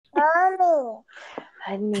Mommy.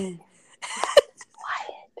 Honey.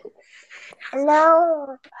 Quiet.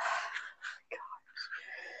 No.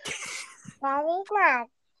 Daddy's not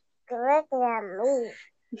looking at me.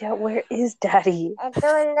 Yeah, where is Daddy? I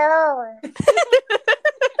don't know.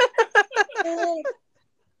 He's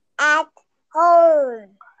at home.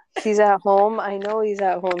 He's at home? I know he's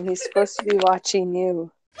at home. He's supposed to be watching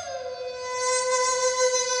you.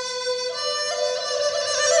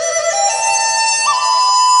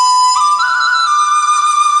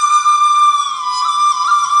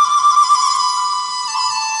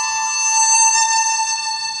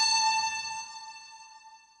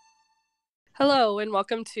 Hello and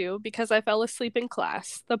welcome to Because I Fell Asleep in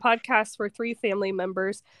Class, the podcast where three family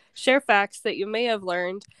members share facts that you may have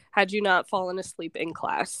learned had you not fallen asleep in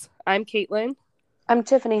class. I'm Caitlin. I'm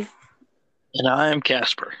Tiffany. And I'm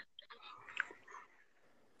Casper.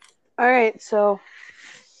 All right, so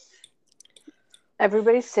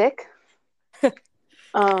everybody's sick. Sick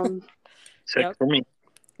Yep. for me.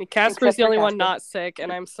 Casper's Except the for only one Casper. not sick,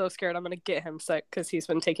 and I'm so scared I'm going to get him sick because he's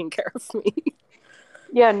been taking care of me.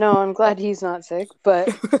 Yeah, no, I'm glad he's not sick, but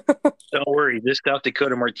Don't worry, this South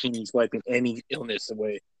Dakota martini's wiping any illness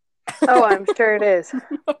away. oh, I'm sure it is.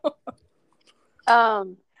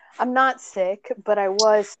 I'm not sick, but I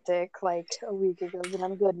was sick like a week ago, but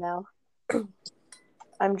I'm good now.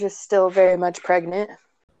 I'm just still very much pregnant.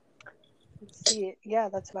 Let's see. Yeah,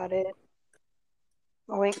 that's about it.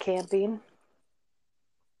 I went camping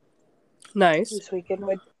Nice. this weekend.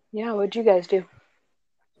 What'd you guys do?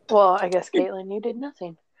 Well, I guess, Caitlin, you did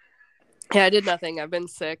nothing. Yeah, I did nothing. I've been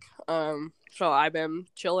sick. So I've been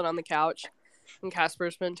chilling on the couch, and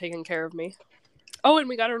Casper's been taking care of me. Oh, and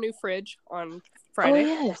we got our new fridge on Friday.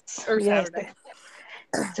 Oh, yes. Or Yes. Saturday.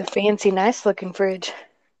 It's a fancy, nice-looking fridge.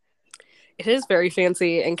 It is very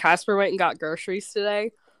fancy, and Casper went and got groceries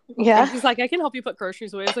today. Yeah. And he's like, I can help you put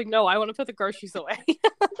groceries away. I was like, no, I want to put the groceries away.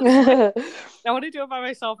 I want to do it by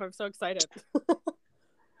myself. I'm so excited.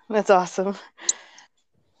 That's awesome.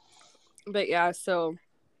 But yeah, so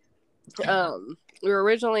we were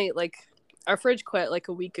originally like, our fridge quit like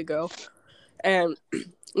a week ago, and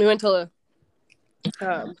we went to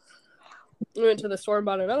the store and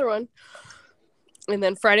bought another one. And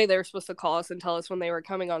then Friday they were supposed to call us and tell us when they were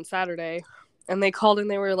coming on Saturday, and they called and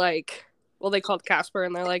they were like, well, they called Casper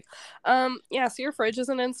and they're like, yeah, so your fridge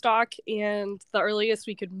isn't in stock, and the earliest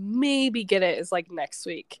we could maybe get it is like next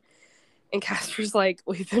week. And Casper's like,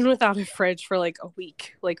 we've been without a fridge for like a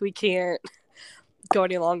week. Like, we can't go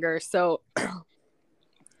any longer. So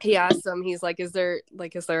he asked him, he's like, is there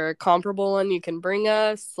a comparable one you can bring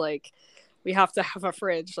us? Like, we have to have a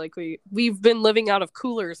fridge. Like, we've been living out of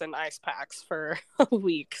coolers and ice packs for a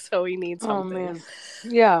week, so we need something. Oh, man.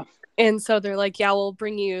 Yeah. And so they're like, yeah, we'll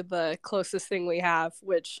bring you the closest thing we have,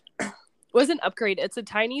 which was an upgrade. It's a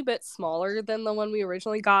tiny bit smaller than the one we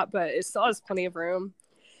originally got, but it still has plenty of room.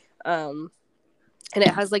 And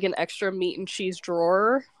it has like an extra meat and cheese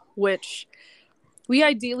drawer, which we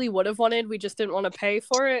ideally would have wanted. We just didn't want to pay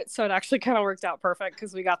for it. So it actually kind of worked out perfect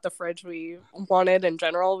because we got the fridge we wanted in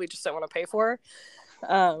general. We just didn't want to pay for.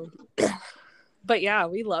 But yeah,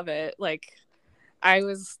 we love it. Like, I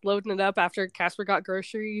was loading it up after Casper got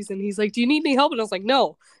groceries, and he's like, do you need any help? And I was like,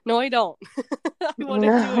 no, I don't. I want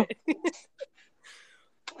to do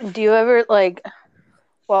it. Do you ever, like,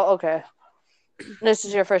 well, okay, this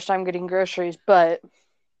is your first time getting groceries, but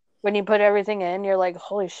when you put everything in, you're like,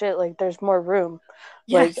 holy shit, like, there's more room.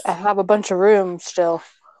 Yes. Like, I have a bunch of room still.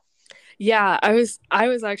 Yeah, I was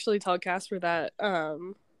actually telling Casper that,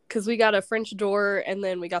 because we got a French door, and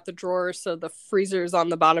then we got the drawer, so the freezer's on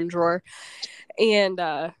the bottom drawer. And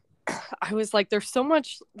I was like, there's so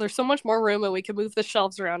much more room, and we can move the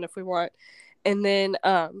shelves around if we want. And then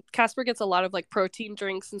Casper gets a lot of like protein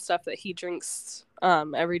drinks and stuff that he drinks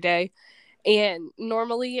every day. And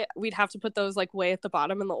normally we'd have to put those like way at the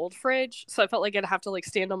bottom in the old fridge. So I felt like I'd have to like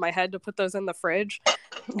stand on my head to put those in the fridge.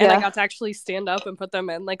 And I got to actually stand up and put them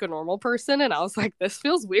in like a normal person. And I was like, this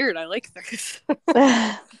feels weird. I like this.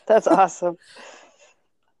 That's awesome.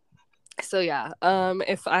 So yeah,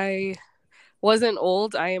 if I wasn't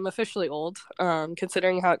old, I am officially old,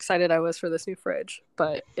 considering how excited I was for this new fridge.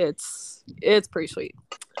 But it's pretty sweet.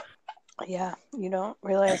 Yeah, you don't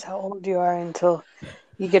realize how old you are until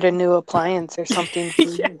you get a new appliance or something.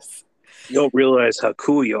 Yes. You don't realize how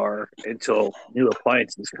cool you are until new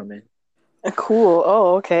appliances come in. Cool.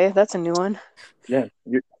 Oh, okay. That's a new one. Yeah,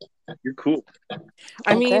 you're cool.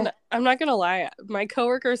 I mean, I'm not gonna lie, my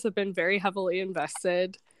coworkers have been very heavily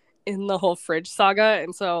invested in the whole fridge saga,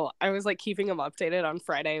 and so I was like keeping them updated on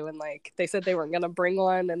Friday when like they said they weren't gonna bring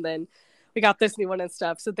one, and then we got this new one and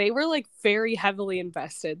stuff. So they were like very heavily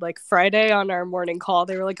invested. Like Friday on our morning call,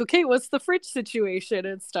 they were like, okay, what's the fridge situation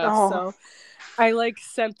and stuff. Oh. So I like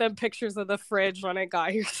sent them pictures of the fridge when I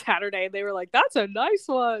got here Saturday. They were like, that's a nice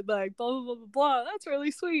one. Like, blah, blah, blah, blah, blah. That's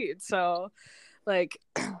really sweet. So like,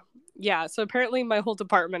 yeah. So apparently my whole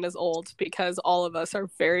department is old because all of us are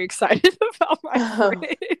very excited about my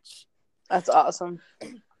fridge. That's awesome.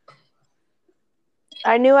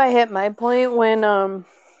 I knew I hit my point when, oh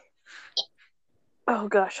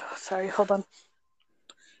gosh, sorry, hold on.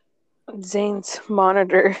 Zane's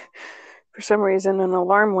monitor, for some reason, an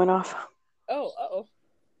alarm went off. Oh, uh-oh.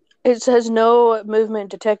 It says no movement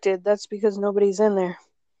detected. That's because nobody's in there.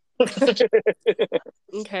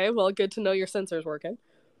 Okay, well, good to know your sensor's working.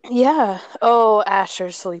 Yeah. Oh,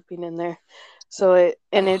 Asher's sleeping in there. So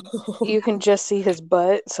you can just see his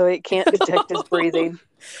butt, so it can't detect his breathing.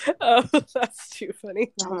 Oh, that's too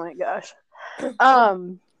funny. Oh my gosh.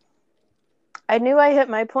 I knew I hit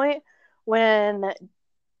my point when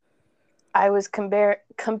I was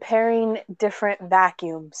comparing different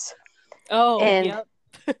vacuums. Oh, and yep.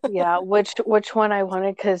 yeah, which one I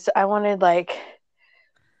wanted, because I wanted like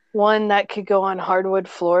one that could go on hardwood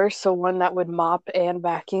floors, so one that would mop and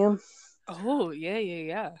vacuum. Oh,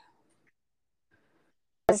 yeah.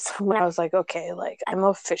 That's when I was like, okay, like I'm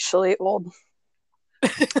officially old.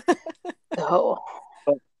 So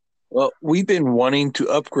Well, we've been wanting to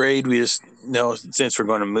upgrade. We just know since we're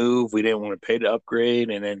going to move, we didn't want to pay to upgrade,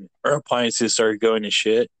 and then our appliances started going to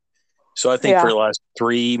shit. So I think for the last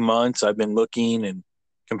 3 months, I've been looking and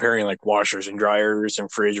comparing like washers and dryers and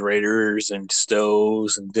refrigerators and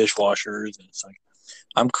stoves and dishwashers. And it's like,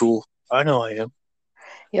 I'm cool. I know I am.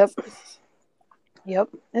 Yep,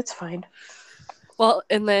 it's fine. Well,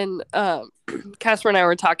 and then Casper and I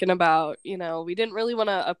were talking about, we didn't really want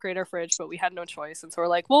to upgrade our fridge, but we had no choice. And so we're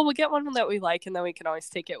like, well, we'll get one that we like, and then we can always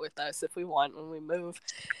take it with us if we want when we move.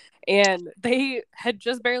 And they had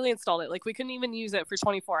just barely installed it. Like, we couldn't even use it for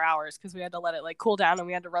 24 hours because we had to let it, like, cool down, and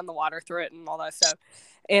we had to run the water through it and all that stuff.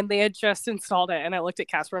 And they had just installed it, and I looked at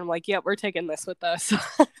Casper, and I'm like, yep, we're taking this with us.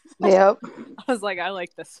 Yep. I was like, I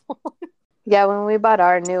like this one. Yeah, when we bought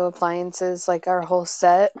our new appliances, like our whole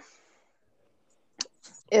set,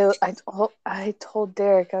 I told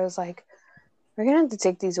Derek, I was like, we're going to have to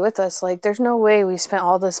take these with us. Like, there's no way we spent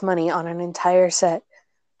all this money on an entire set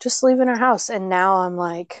just leaving our house. And now I'm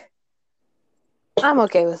like, I'm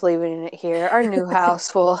okay with leaving it here. Our new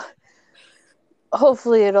house will,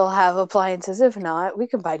 hopefully it'll have appliances. If not, we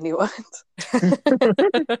can buy new ones.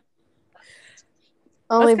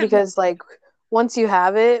 Only because, like, once you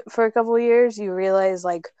have it for a couple of years, you realize,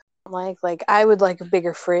 like I would like a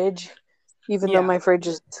bigger fridge, even though my fridge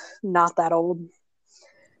is not that old.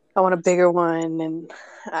 I want a bigger one, and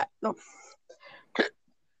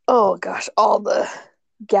oh gosh, all the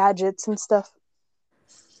gadgets and stuff.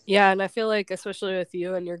 Yeah, and I feel like, especially with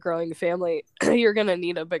you and your growing family, you're going to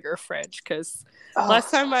need a bigger fridge, because last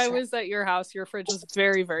time I was at your house, your fridge was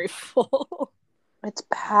very, very full. It's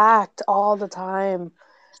packed all the time.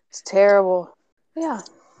 It's terrible. Yeah.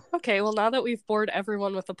 Okay, well, now that we've bored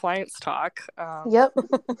everyone with appliance talk. Yep.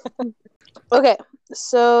 Okay,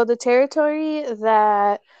 so the territory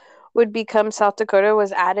that would become South Dakota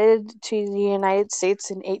was added to the United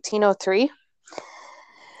States in 1803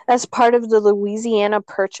 as part of the Louisiana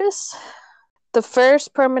Purchase. The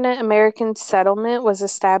first permanent American settlement was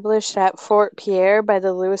established at Fort Pierre by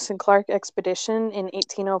the Lewis and Clark expedition in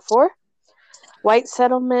 1804. White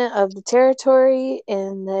settlement of the territory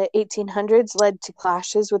in the 1800s led to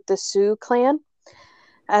clashes with the Sioux clan,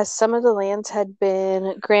 as some of the lands had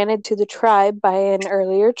been granted to the tribe by an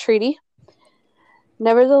earlier treaty.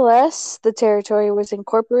 Nevertheless, the territory was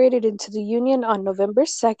incorporated into the Union on November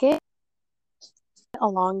 2nd,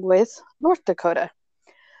 along with North Dakota.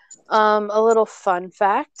 A little fun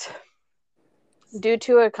fact. Due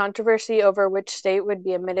to a controversy over which state would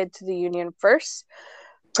be admitted to the Union first,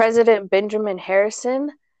 President Benjamin Harrison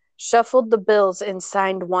shuffled the bills and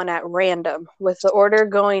signed one at random, with the order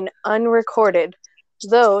going unrecorded,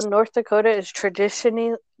 though North Dakota is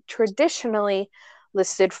traditionally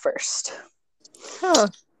listed first. Huh.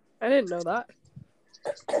 I didn't know that.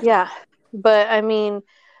 Yeah, but I mean,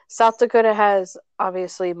 South Dakota has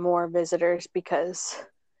obviously more visitors because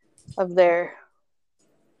of the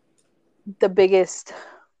biggest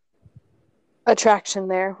attraction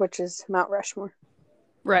there, which is Mount Rushmore.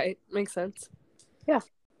 Right. Makes sense. Yeah.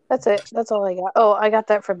 That's it. That's all I got. Oh, I got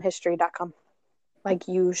that from history.com. Like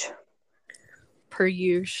usual. Per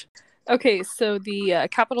usual. Okay, so the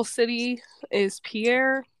capital city is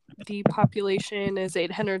Pierre. The population is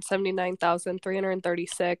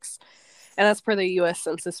 879,336. And that's per the U.S.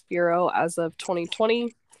 Census Bureau as of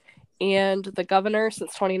 2020. And the governor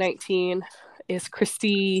since 2019 is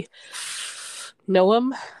Christy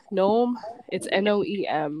Noem. Noem. It's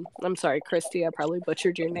Noem. I'm sorry, Christy. I probably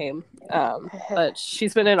butchered your name. But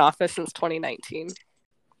she's been in office since 2019.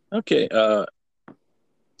 Okay.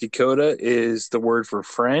 Dakota is the word for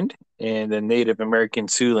friend in the Native American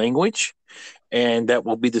Sioux language, and that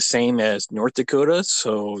will be the same as North Dakota.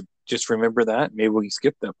 So just remember that. Maybe we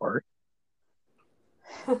skip that part.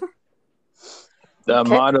 The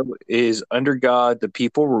motto is "Under God, the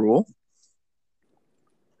people rule."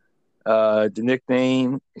 The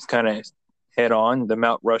nickname is kind of head on, the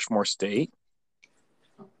Mount Rushmore State.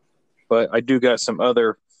 But I do got some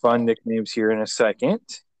other fun nicknames here in a second.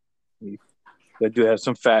 I do have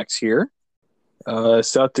some facts here.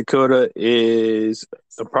 South Dakota is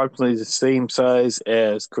approximately the same size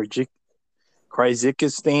as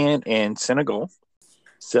Kyrgyzstan and Senegal.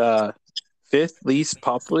 It's the fifth least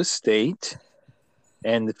populous state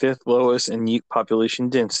and the fifth lowest in population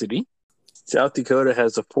density. South Dakota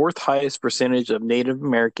has the fourth highest percentage of Native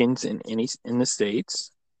Americans in the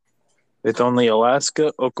states, with only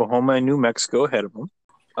Alaska, Oklahoma, and New Mexico ahead of them.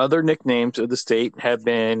 Other nicknames of the state have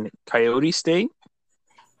been Coyote State,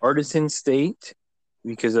 Artisan State,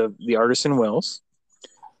 because of the artisan wells,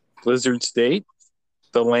 Blizzard State,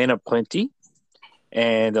 the Land of Plenty,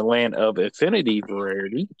 and the Land of Affinity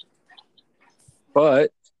variety.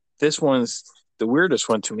 But this one's the weirdest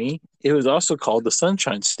one to me. It was also called the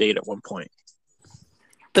Sunshine State at one point.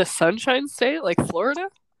 The Sunshine State, like Florida?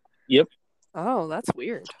 Yep. Oh, that's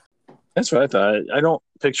weird. That's what I thought. I don't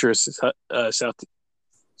picture South.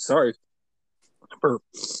 Sorry,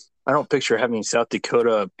 I don't picture having South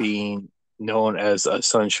Dakota being known as a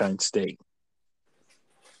Sunshine State.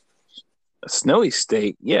 A snowy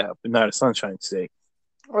state, yeah, but not a Sunshine State.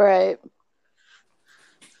 Right.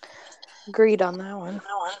 Agreed on that one.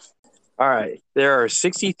 All right. There are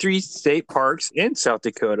 63 state parks in South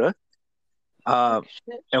Dakota.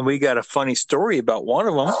 And we got a funny story about one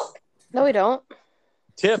of them. No, we don't.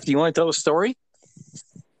 Tiff, do you want to tell a story?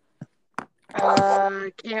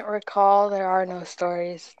 I can't recall. There are no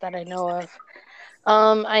stories that I know of.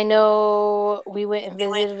 I know we went and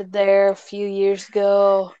visited there a few years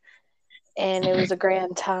ago, and it was a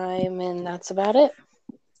grand time, and that's about it.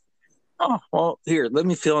 Oh, well, here, let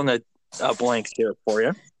me fill in the blanks here for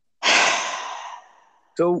you.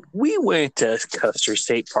 So we went to Custer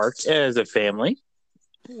State Park as a family.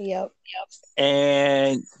 Yep.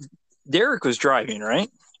 And Derek was driving, right?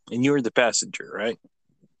 And you were the passenger, right?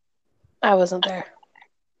 I wasn't there.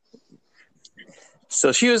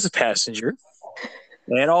 So she was the passenger.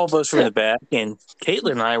 And all of us were in the back. And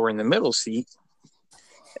Caitlin and I were in the middle seat.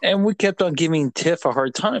 And we kept on giving Tiff a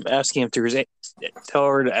hard time, asking if there's tell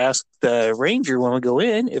her to ask the ranger when we go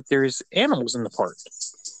in if there's animals in the park.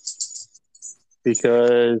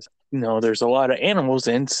 Because, there's a lot of animals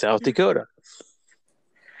in South Dakota.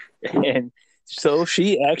 And so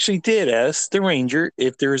she actually did ask the ranger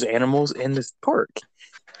if there's animals in this park.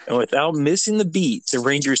 And without missing the beat, the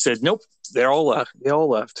ranger said, nope, they all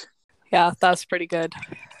left. Yeah, that's pretty good.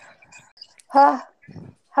 Ha.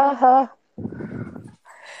 Ha ha.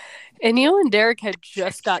 And you and Derek had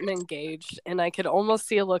just gotten engaged, and I could almost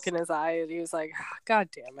see a look in his eye, and he was like, God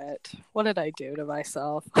damn it. What did I do to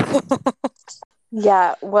myself?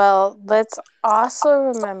 Yeah, well, let's also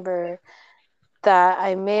remember that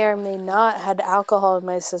I may or may not had alcohol in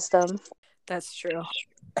my system. That's true.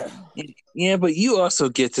 Yeah, but you also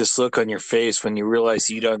get this look on your face when you realize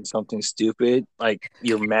you done something stupid. Like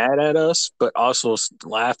you're mad at us, but also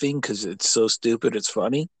laughing because it's so stupid, it's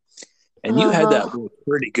funny. And you had that look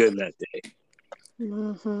pretty good that day.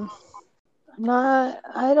 Mm-hmm.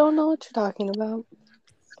 I don't know what you're talking about.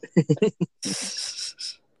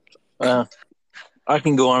 Well, I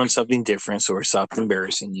can go on something different, so we're stop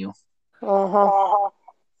embarrassing you. South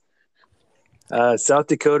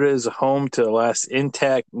Dakota is home to the last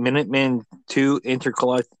intact Minuteman II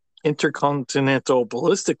intercontinental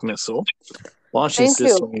ballistic missile launching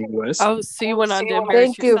system in the U.S. Oh, so you went on to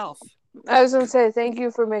embarrass yourself. I was going to say, thank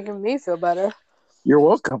you for making me feel better. You're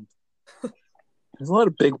welcome. There's a lot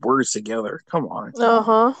of big words together. Come on.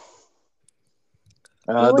 You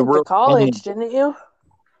went to college, didn't you?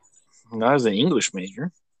 I was an English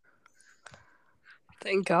major.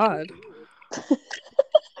 Thank God.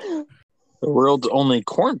 The world's only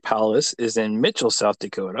corn palace is in Mitchell, South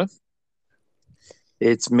Dakota.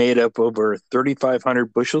 It's made up over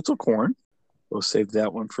 3,500 bushels of corn. We'll save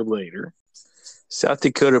that one for later. South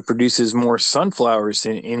Dakota produces more sunflowers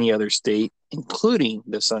than any other state, including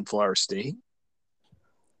the Sunflower State.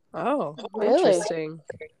 Oh, really? Interesting.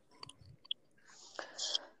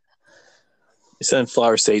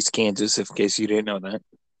 Sunflower State's Kansas, in case you didn't know that.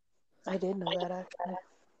 I did know that, actually.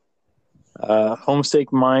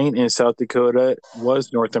 Homestake Mine in South Dakota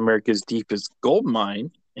was North America's deepest gold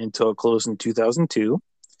mine until it closed in 2002.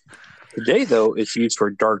 Today, though, it's used for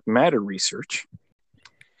dark matter research.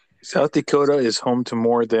 South Dakota is home to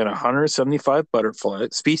more than 175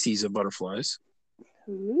 species of butterflies.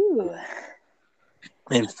 Ooh.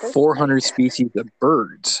 And 400 species of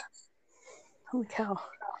birds. Holy cow.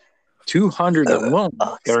 200 alone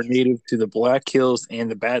are native to the Black Hills and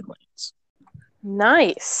the Badlands.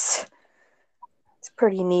 Nice. It's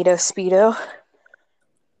pretty neato speedo.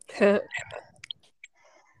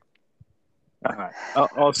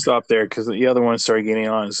 I'll stop there because the other ones started getting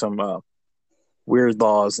on some weird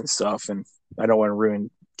laws and stuff, and I don't want to ruin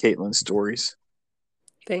Caitlin's stories.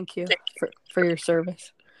 Thank you for your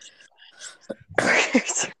service.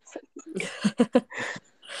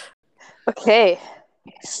 Okay.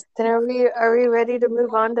 Then are we ready to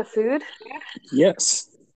move on to food? Yes.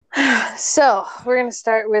 So we're gonna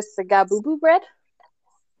start with the gabubu bread.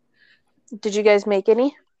 Did you guys make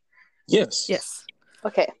any? Yes. Yes.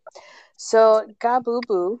 Okay. So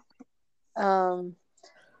gabubu,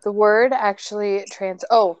 the word actually it's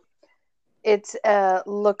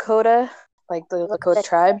Lakota, like the Lakota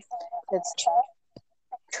tribe. It's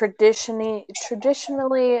traditionally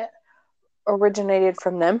originated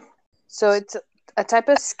from them. So it's a type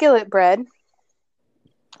of skillet bread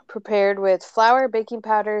prepared with flour, baking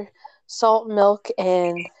powder, salt, milk,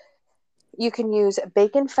 and you can use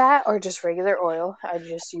bacon fat or just regular oil. I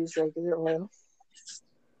just use regular oil.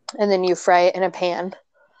 And then you fry it in a pan.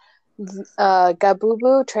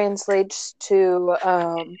 Gabubu translates to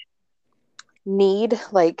knead,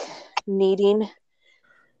 like kneading.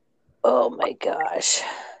 Oh my gosh.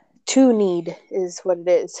 To knead is what it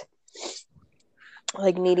is.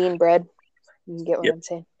 Like kneading bread. You get what I'm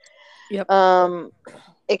saying? Yep.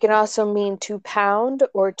 It can also mean to pound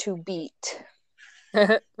or to beat.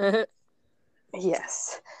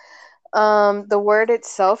 Yes. The word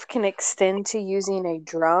itself can extend to using a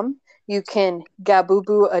drum. You can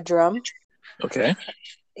gabubu a drum. Okay.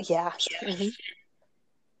 Yeah. Mm-hmm.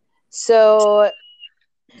 So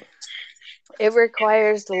it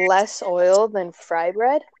requires less oil than fry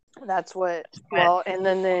bread. That's what, and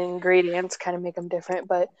then the ingredients kind of make them different,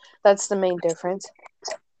 but that's the main difference.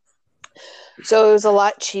 So it was a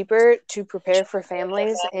lot cheaper to prepare for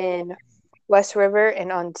families in West River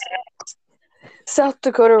and on South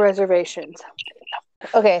Dakota reservations.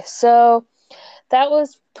 Okay, so that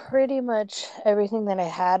was pretty much everything that I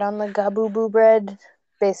had on the gabubu bread.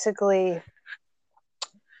 Basically,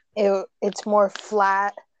 it's more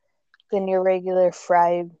flat than your regular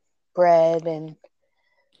fried bread, and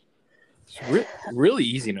it's really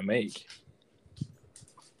easy to make.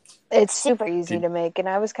 it's super easy to make. And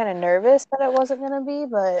I was kind of nervous that it wasn't going to be,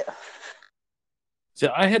 but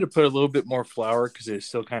So I had to put a little bit more flour because it's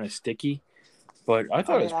still kind of sticky, but I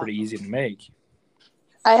thought it was pretty easy to make.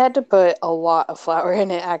 I had to put a lot of flour in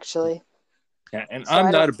it, actually. Yeah, and so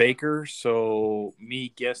I'm not a baker, so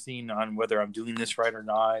me guessing on whether I'm doing this right or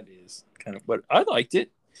not is kind of. But I liked it.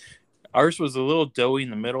 Ours was a little doughy in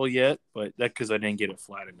the middle yet, but that's because I didn't get it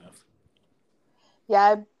flat enough.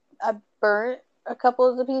 Yeah, I burnt a couple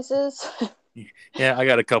of the pieces. Yeah, I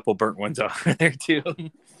got a couple burnt ones out there too.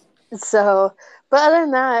 So, but other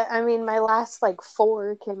than that, I mean, my last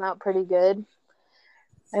 4 came out pretty good.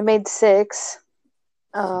 I made 6.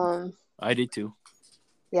 I did too.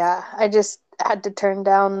 Yeah, I just had to turn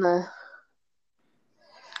down the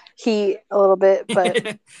heat a little bit,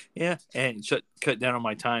 but yeah, and cut down on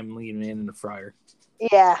my time leaving it in the fryer.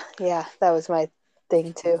 Yeah, that was my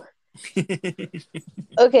thing too.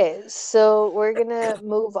 Okay, so we're gonna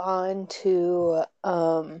move on to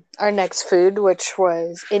our next food, which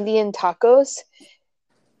was Indian tacos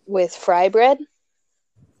with fry bread.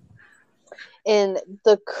 And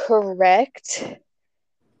the correct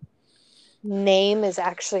name is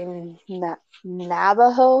actually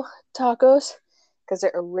Navajo tacos because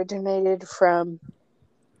it originated from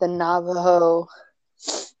the Navajo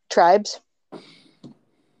tribes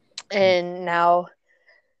and now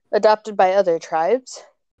adopted by other tribes.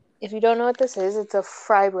 If you don't know what this is, it's a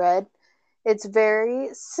fry bread. It's very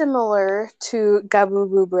similar to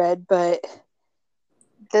gabubu bread, but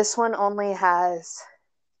this one only has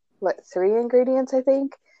 3 ingredients, I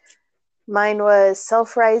think. Mine was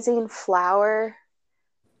self-rising flour,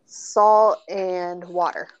 salt, and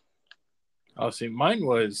water. Oh, see, mine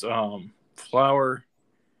was flour,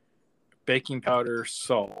 baking powder,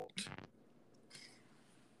 salt,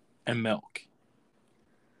 and milk.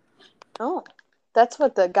 Oh, that's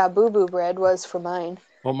what the gabubu bread was for mine.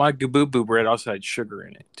 Well, my gabubu bread also had sugar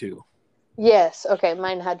in it too. Yes, okay,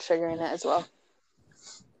 mine had sugar in it as well.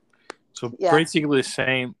 So basically the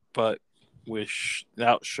same, but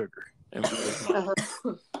without sugar. I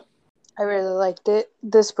really liked it.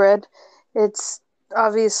 This bread, it's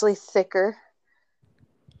obviously thicker.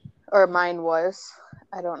 Or mine was.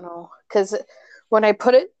 I don't know. Because when I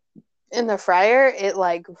put it in the fryer, it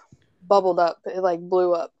like bubbled up. It like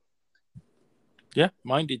blew up. Yeah,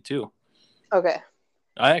 mine did too. Okay.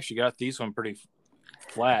 I actually got these one pretty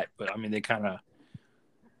flat, but I mean, they kind of,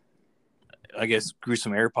 I guess, grew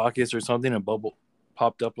some air pockets or something and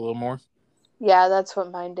popped up a little more. Yeah, that's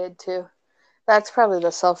what mine did too. That's probably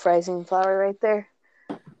the self-rising flour right there.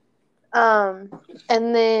 And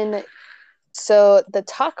then, so the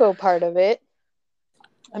taco part of it,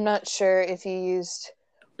 I'm not sure if you used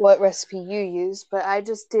what recipe you used, but I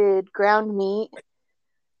just did ground meat,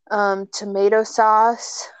 tomato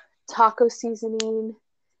sauce, taco seasoning,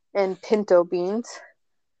 and pinto beans.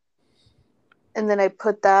 And then I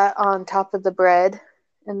put that on top of the bread.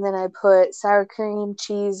 And then I put sour cream,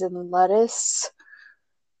 cheese, and lettuce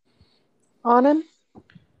on them.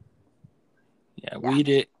 Yeah, we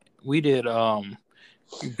did ground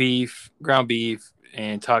beef,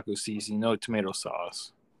 and taco seasoning, no tomato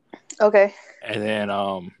sauce. Okay. And then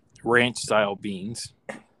ranch style beans.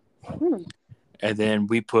 And then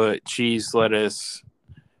we put cheese, lettuce,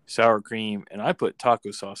 sour cream, and I put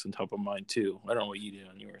taco sauce on top of mine too. I don't know what you did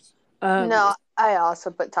on yours. No, I also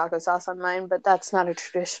put taco sauce on mine, but that's not a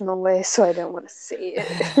traditional way, so I didn't want to say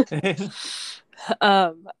it.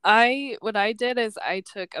 What I did is I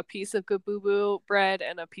took a piece of Gabubu bread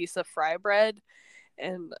and a piece of fry bread,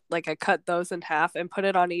 and like I cut those in half and put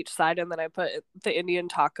it on each side, and then I put the Indian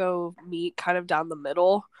taco meat kind of down the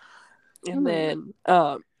middle, and then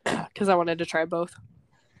because I wanted to try both.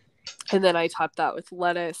 And then I topped that with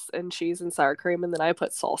lettuce and cheese and sour cream, and then I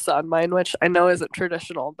put salsa on mine, which I know isn't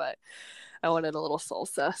traditional, but I wanted a little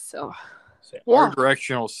salsa. So our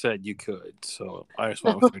directional said you could, so I just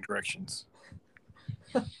went with my directions.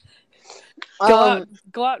 Go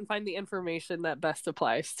out and find the information that best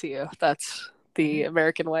applies to you. That's the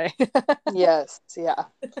American way. Yes, yeah.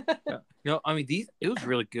 I mean, it was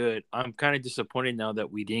really good. I'm kind of disappointed now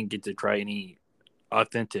that we didn't get to try any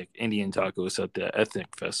authentic Indian tacos at the ethnic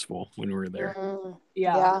festival when we were there.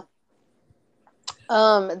 Yeah.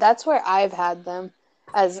 That's where I've had them,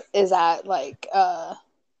 is at like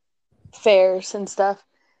fairs and stuff.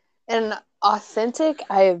 And authentic,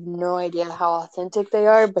 I have no idea how authentic they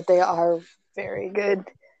are, but they are very good.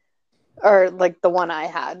 Or like the one I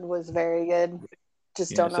had was very good.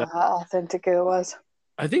 Just don't know how authentic it was.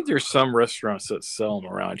 I think there's some restaurants that sell them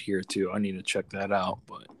around here too. I need to check that out,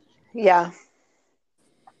 but yeah,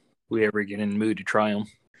 if we ever get in the mood to try them.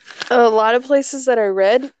 A lot of places that I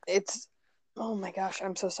read, it's, oh my gosh,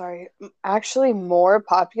 I'm so sorry, actually more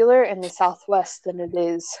popular in the Southwest than it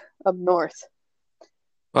is up north.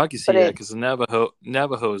 Well, I can see that because the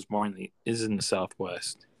Navajo is in the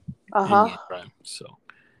Southwest. Indian tribe, so.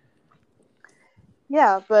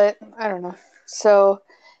 Yeah, but I don't know. So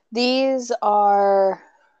these are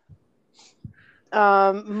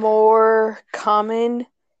more common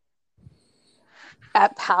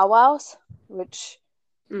at powwows, which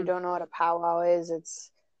if you don't know what a powwow is,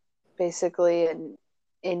 it's basically an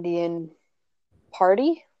Indian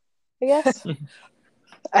party, I guess.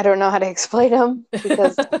 I don't know how to explain them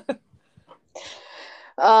because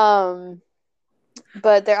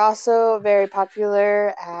but they're also very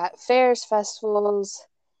popular at fairs, festivals,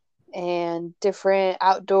 and different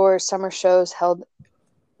outdoor summer shows held,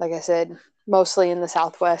 like I said, mostly in the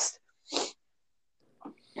Southwest.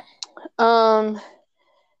 So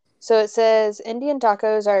it says Indian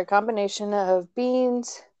tacos are a combination of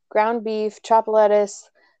beans, ground beef, chopped lettuce,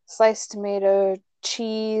 sliced tomato,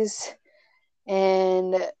 cheese,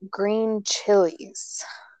 and green chilies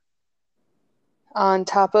on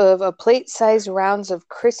top of a plate-sized rounds of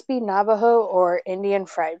crispy Navajo or Indian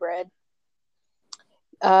fry bread.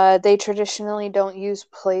 They traditionally don't use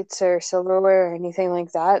plates or silverware or anything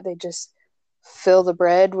like that. They just fill the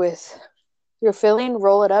bread with your filling,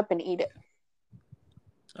 roll it up, and eat it.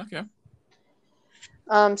 Okay.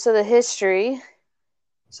 So the history.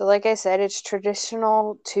 So like I said, it's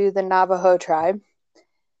traditional to the Navajo tribe.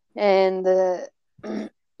 And the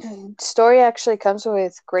story actually comes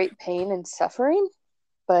with great pain and suffering.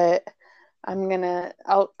 But I'm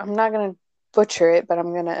not gonna butcher it, but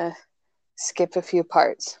I'm gonna skip a few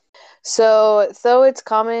parts. So though it's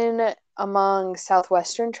common among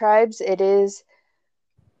southwestern tribes, it is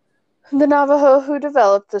the Navajo who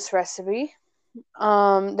developed this recipe.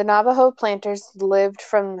 The Navajo planters lived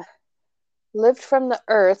from the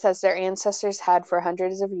earth as their ancestors had for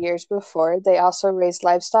hundreds of years before. They also raised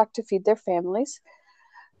livestock to feed their families.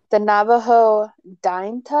 The Navajo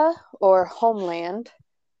Dainta, or homeland,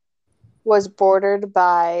 was bordered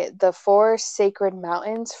by the 4 sacred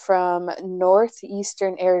mountains from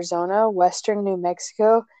northeastern Arizona, western New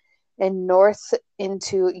Mexico, and north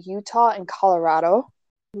into Utah and Colorado.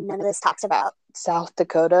 None of this talks about South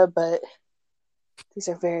Dakota, but these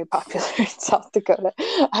are very popular in South Dakota.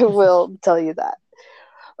 I will tell you that.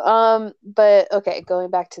 But okay, going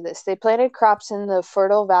back to this. They planted crops in the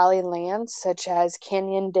fertile valley lands, such as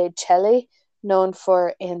Canyon de Chelly, known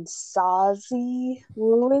for Ansazi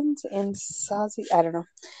ruins. Ansazi, I don't know.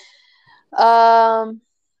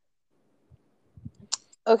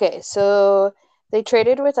 Okay, so they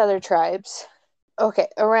traded with other tribes. Okay,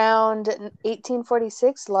 around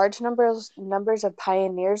 1846, large numbers of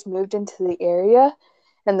pioneers moved into the area,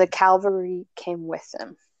 and the cavalry came with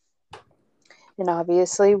them. And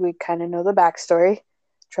obviously, we kind of know the backstory.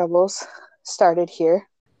 Troubles started here.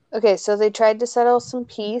 Okay, so they tried to settle some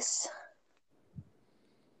peace,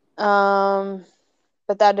 but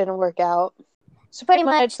that didn't work out. So pretty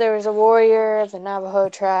much, there was a warrior of the Navajo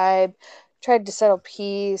tribe, tried to settle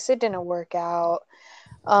peace. It didn't work out.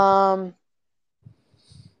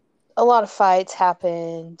 A lot of fights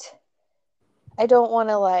happened. I don't want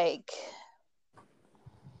to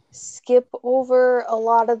skip over a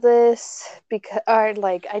lot of this because I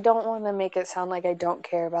don't want to make it sound like I don't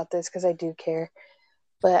care about this, because I do care.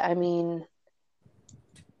 But I mean,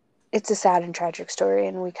 it's a sad and tragic story,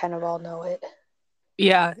 and we kind of all know it.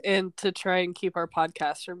 Yeah, and to try and keep our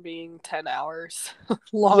podcast from being 10 hours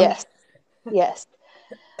long. Yes.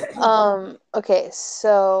 Okay,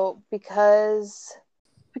 so because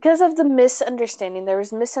of the misunderstanding, there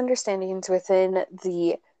was misunderstandings within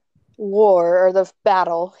the war, or the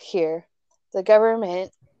battle here. The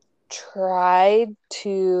government tried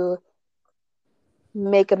to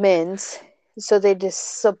make amends, so they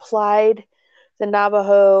just supplied the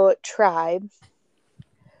Navajo tribe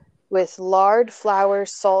with lard, flour,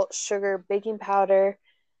 salt, sugar, baking powder,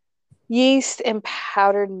 yeast, and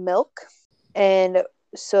powdered milk. And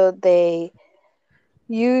so they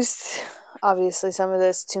used, obviously, some of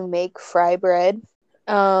this to make fry bread.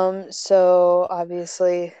 So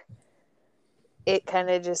obviously it kind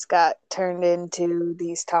of just got turned into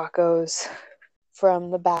these tacos from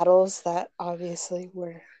the battles that obviously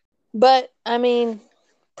were. But I mean,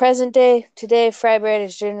 present day, today, fry bread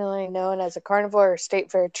is generally known as a carnivore or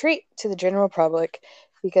state fair treat to the general public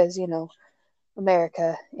because,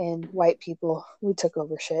 America and white people, we took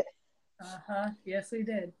over shit. Yes, we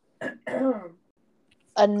did.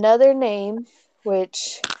 Another name,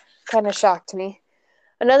 which kind of shocked me,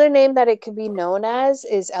 another name that it could be known as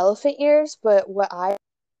is elephant ears, but what I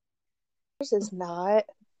is not.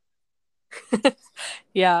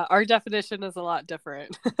 Yeah, our definition is a lot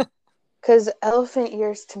different. Because elephant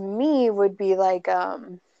ears to me would be like a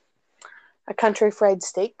country fried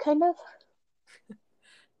steak, kind of.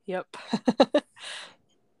 Yep.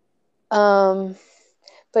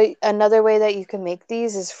 But another way that you can make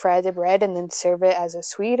these is fry the bread and then serve it as a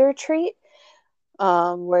sweeter treat,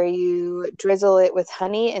 where you drizzle it with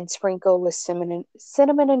honey and sprinkle with cinnamon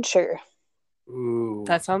and sugar. Ooh,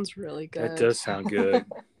 that sounds really good. That does sound good.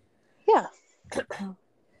 Yeah.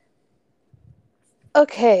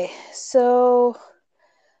 Okay, so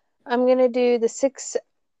I'm going to do the 6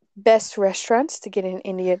 best restaurants to get an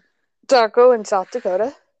Indian taco in South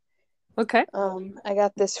Dakota. Okay. I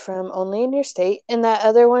got this from Only in Your State, and that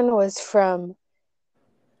other one was from,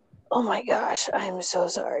 oh my gosh, I'm so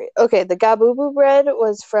sorry. Okay, the Gabubu bread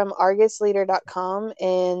was from ArgusLeader.com,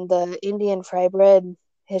 and the Indian fry bread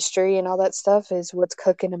history and all that stuff is What's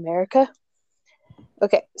Cook in America.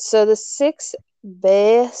 Okay, so the 6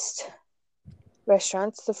 best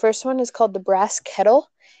restaurants. The first one is called the Brass Kettle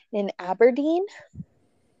in Aberdeen.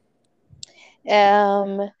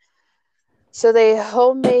 So they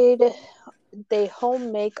home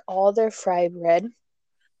make all their fry bread,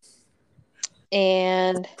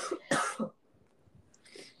 and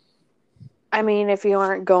I mean, if you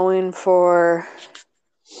aren't going for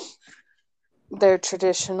their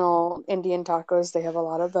traditional Indian tacos, they have a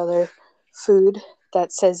lot of other food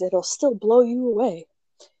that says it'll still blow you away.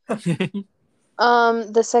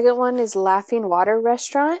 The second one is Laughing Water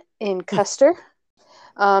Restaurant in Custer.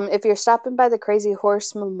 If you're stopping by the Crazy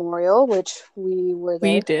Horse Memorial, which we were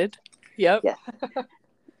there. We did. Yep. Yeah.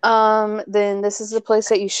 Then this is the place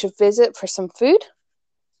that you should visit for some food.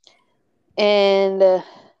 And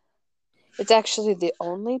it's actually the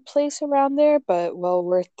only place around there, but well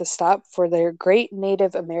worth the stop for their great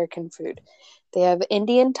Native American food. They have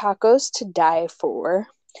Indian tacos to die for,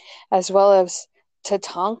 as well as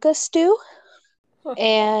Tatanka stew.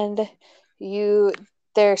 And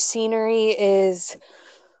their scenery is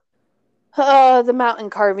The mountain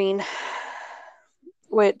carving,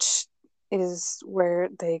 which is where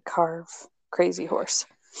they carve Crazy Horse.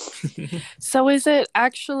 So is it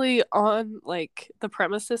actually on like the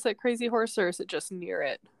premises at Crazy Horse, or is it just near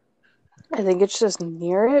it? I think it's just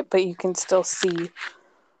near it, but you can still see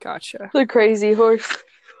Gotcha. the Crazy Horse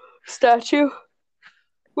statue.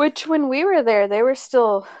 Which, when we were there, they were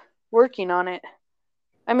still working on it.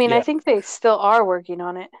 I mean, I think they still are working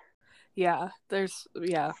on it. Yeah,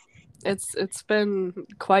 it's been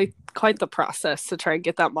quite the process to try and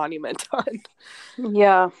get that monument done.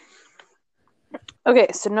 Yeah. Okay,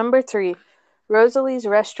 so number 3, Rosalie's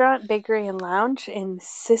Restaurant, Bakery, and Lounge in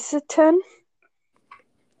Sisseton.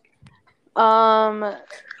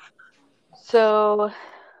 So,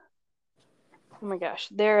 oh my gosh,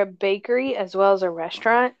 they're a bakery as well as a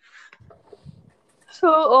restaurant. So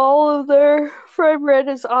all of their fried bread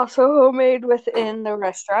is also homemade within the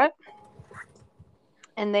restaurant.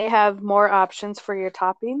 And they have more options for your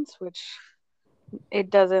toppings, which it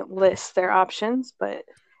doesn't list their options. But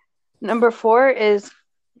number 4 is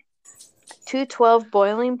 212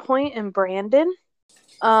 Boiling Point in Brandon.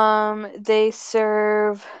 They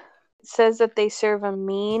serve, it says that they serve a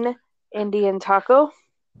mean Indian taco.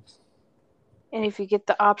 And if you get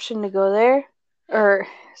the option to go there, or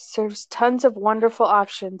serves tons of wonderful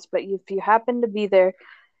options, but if you happen to be there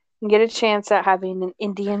and get a chance at having an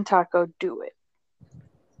Indian taco, do it.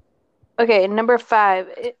 Okay, number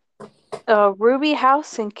 5, Ruby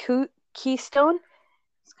House in Keystone.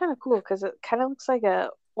 It's kind of cool because it kind of looks like a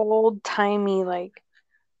old-timey like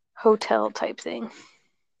hotel type thing.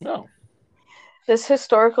 No. This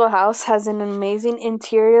historical house has an amazing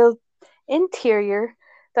interior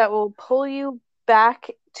that will pull you back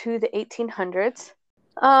to the 1800s.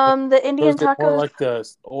 The Indian so is it tacos, more like the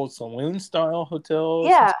old saloon style hotels.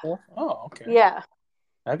 Yeah. And stuff? Oh, okay. Yeah.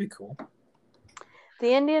 That'd be cool.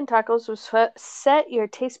 The Indian tacos will set your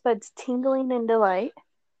taste buds tingling in delight.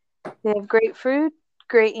 They have great food,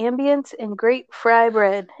 great ambience, and great fry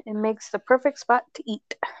bread. It makes the perfect spot to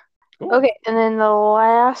eat. Cool. Okay, and then the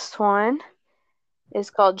last one is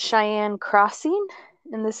called Cheyenne Crossing,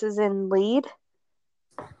 and this is in Lead.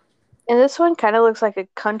 And this one kind of looks like a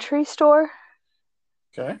country store.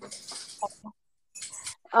 Okay.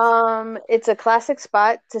 It's a classic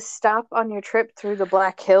spot to stop on your trip through the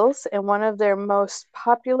Black Hills, and one of their most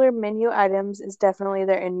popular menu items is definitely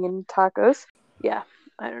their Indian tacos. Yeah,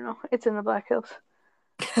 I don't know. It's in the Black Hills.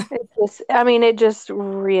 It just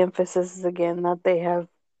reemphasizes again that they have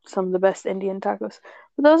some of the best Indian tacos.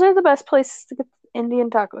 But those are the best places to get Indian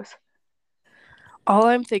tacos. All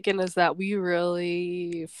I'm thinking is that we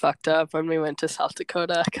really fucked up when we went to South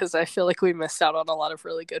Dakota because I feel like we missed out on a lot of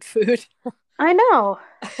really good food. I know.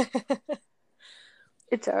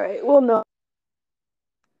 It's all right. Well, no.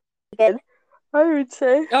 Good, I would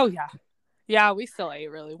say. Oh, yeah. Yeah, we still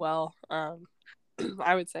ate really well.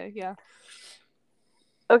 I would say, yeah.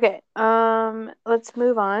 Okay, let's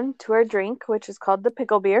move on to our drink, which is called the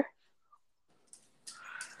pickle beer.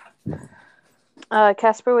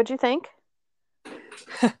 Casper, what'd you think?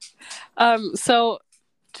 So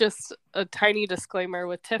just a tiny disclaimer,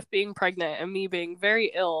 with Tiff being pregnant and me being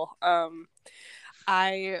very ill,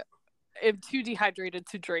 I am too dehydrated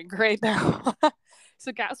to drink right now.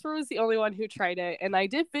 So Casper was the only one who tried it, and I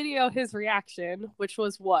did video his reaction, which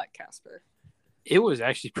was what, Casper? It was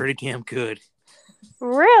actually pretty damn good.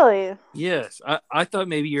 Really? Yes. I thought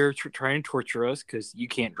maybe you're trying to torture us because you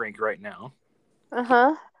can't drink right now.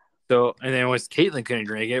 Uh-huh. So, and then once Caitlin couldn't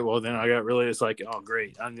drink it, well, then I got really, it's like, oh,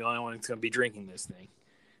 great. I'm the only one that's going to be drinking this thing.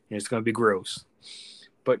 And it's going to be gross.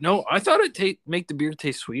 But no, I thought it'd make the beer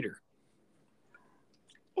taste sweeter.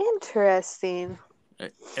 Interesting.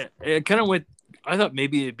 It kind of went, I thought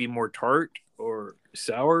maybe it'd be more tart or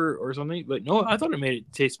sour or something. But no, I thought it made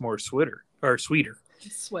it taste more sweeter. Sweater.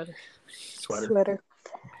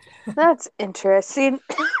 That's interesting.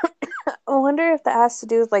 I wonder if that has to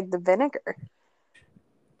do with like the vinegar.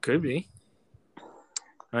 Could be.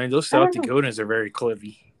 I mean, those South Dakotans are very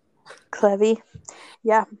clevy.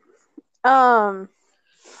 Yeah.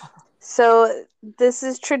 So this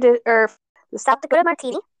is the South Dakota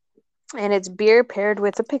martini, and it's beer paired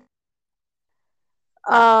with a pickle.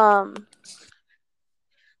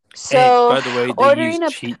 So, and by the way, they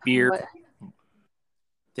use cheap beer. What?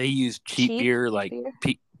 They use cheap beer like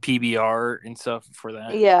PBR and stuff for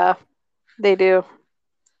that. Yeah, they do.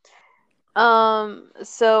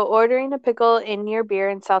 So ordering a pickle in your beer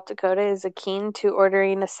in South Dakota is akin to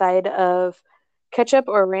ordering a side of ketchup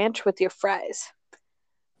or ranch with your fries.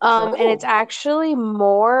 And it's actually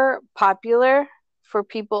more popular for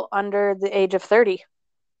people under the age of 30.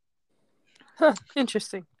 Huh,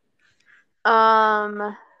 interesting.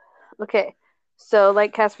 Let's Okay. So,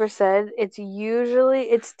 like Casper said,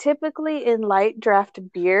 it's typically in light draft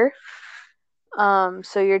beer. So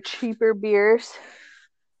your cheaper beers.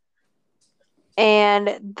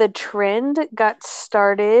 And the trend got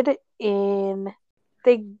started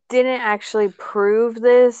they didn't actually prove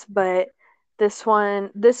this, but this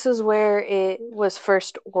is where it was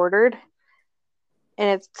first ordered.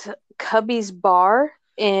 And it's Cubby's Bar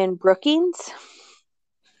in Brookings.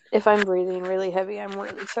 If I'm breathing really heavy, I'm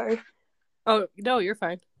really sorry. Oh, no, you're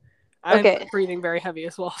fine. Okay. I'm breathing very heavy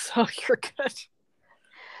as well, so you're good.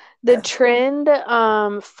 The trend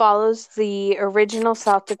follows the original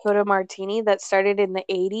South Dakota martini that started in the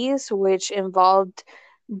 80s, which involved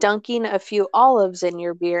dunking a few olives in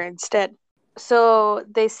your beer instead. So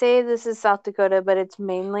they say this is South Dakota, but it's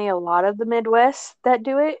mainly a lot of the Midwest that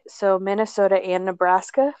do it. So Minnesota and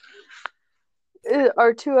Nebraska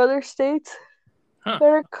are two other states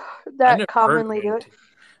that commonly do it.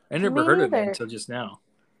 I never heard of it until just now.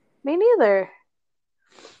 Me neither.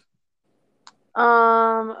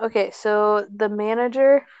 Okay, so they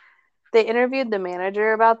interviewed the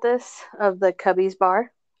manager about this of the Cubby's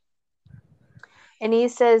Bar. And he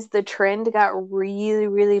says the trend got really,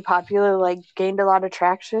 really popular, like gained a lot of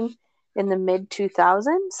traction in the mid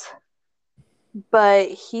 2000s. But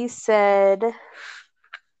he said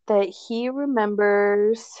that he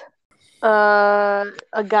remembers a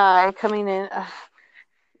guy coming in.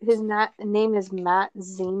 His name is Matt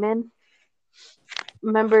Zeman.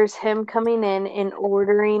 Remembers him coming in and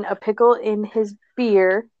ordering a pickle in his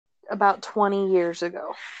beer about 20 years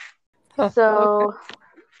ago. So, okay.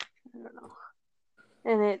 I don't know.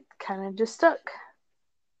 And it kind of just stuck.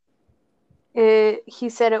 He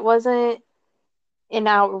said it wasn't an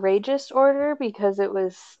outrageous order because it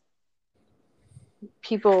was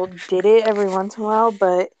people did it every once in a while,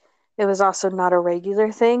 but it was also not a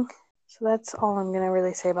regular thing. So that's all I'm gonna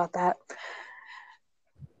really say about that.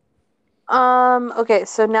 Okay,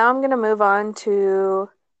 so now I'm gonna move on to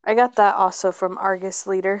I got that also from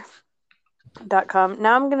ArgusLeader.com.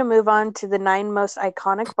 Now I'm gonna move on to the 9 most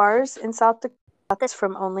iconic bars in South Dakota. That's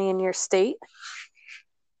from only in your state.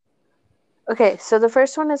 Okay, so the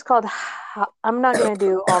first one is called I'm not gonna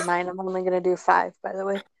do all 9, I'm only gonna do 5, by the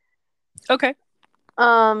way. Okay.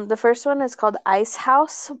 The first one is called Ice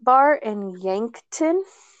House Bar in Yankton.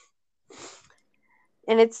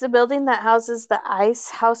 And it's the building that houses the Ice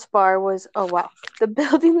House Bar The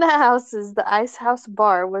building that houses the Ice House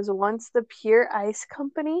Bar was once the Pure Ice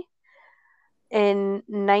Company in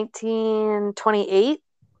 1928.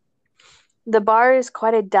 The bar is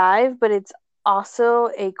quite a dive, but it's also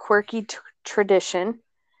a quirky tradition.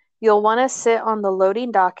 You'll want to sit on the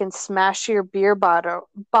loading dock and smash your beer bottle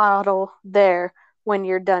there when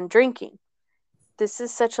you're done drinking. This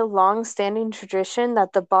is such a long-standing tradition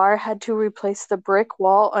that the bar had to replace the brick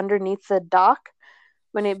wall underneath the dock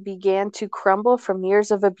when it began to crumble from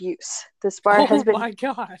years of abuse. This bar has been... Oh my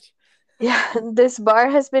God. Yeah, this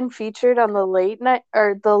bar has been featured on the Late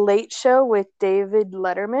Show with David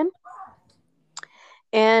Letterman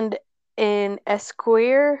and in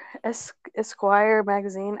Esquire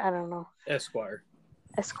magazine. I don't know. Esquire.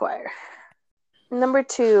 Number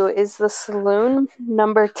 2 is the Saloon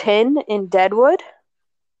Number 10 in Deadwood,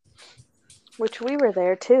 which we were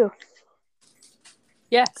there too.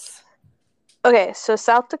 Yes. Okay, so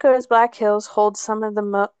South Dakota's Black Hills hold some of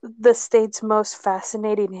the state's most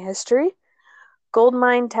fascinating history. Gold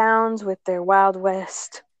mine towns with their Wild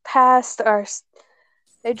West past are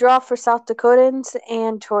a draw for South Dakotans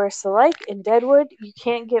and tourists alike. In Deadwood, you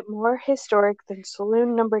can't get more historic than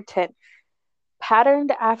Saloon Number 10.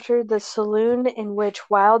 Patterned after the saloon in which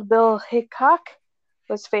Wild Bill Hickok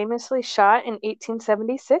was famously shot in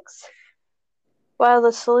 1876. While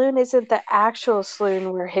the saloon isn't the actual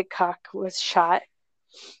saloon where Hickok was shot,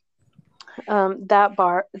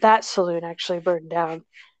 that saloon actually burned down.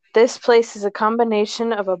 This place is a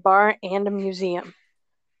combination of a bar and a museum.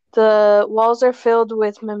 The walls are filled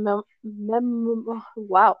with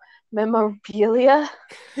memorabilia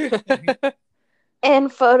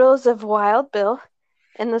and photos of Wild Bill,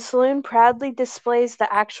 and the saloon proudly displays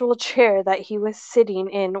the actual chair that he was sitting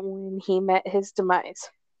in when he met his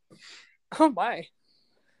demise. Oh my.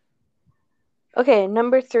 Okay,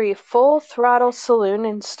 number 3, Full Throttle Saloon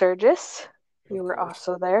in Sturgis. We were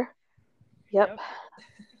also there. Yep.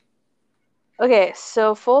 Okay,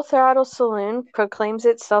 so Full Throttle Saloon proclaims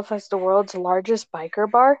itself as the world's largest biker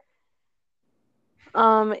bar.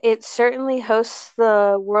 It certainly hosts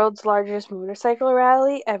the world's largest motorcycle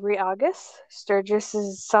rally every August. Sturgis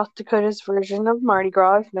is South Dakota's version of Mardi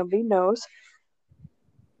Gras, if nobody knows.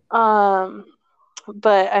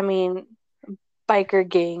 But I mean, biker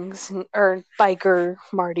gangs or biker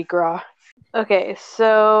Mardi Gras. Okay,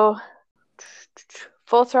 so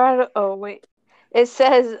Full Throttle. Oh wait, it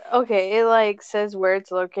says It says where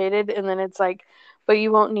it's located, and then it's like, but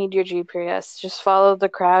you won't need your GPS. Just follow the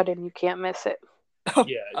crowd, and you can't miss it.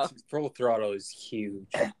 Yeah, Full Throttle is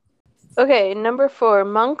huge. Okay, number 4,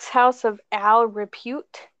 Monk's House of Al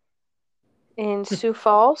Repute in Sioux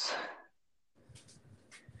Falls.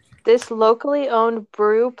 This locally owned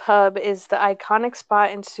brew pub is the iconic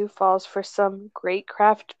spot in Sioux Falls for some great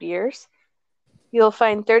craft beers. You'll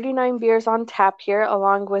find 39 beers on tap here,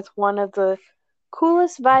 along with one of the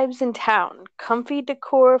coolest vibes in town. Comfy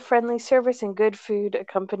decor, friendly service, and good food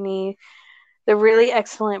accompany the really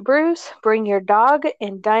excellent brews. Bring your dog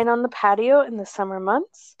and dine on the patio in the summer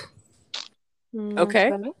months.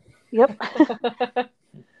 Okay. Yep.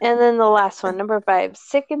 And then the last one, number 5,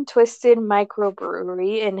 Sick and Twisted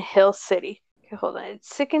Microbrewery in Hill City. Okay, hold on.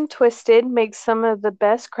 Sick and Twisted makes some of the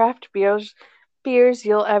best craft beers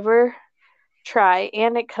you'll ever try,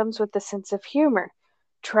 and it comes with a sense of humor.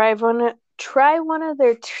 Try one of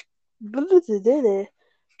their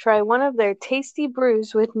tasty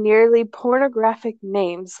brews with nearly pornographic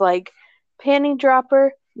names like Panty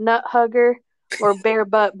Dropper, Nut Hugger, or Bear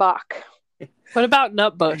Butt Bach. What about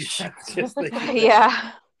Nutbush?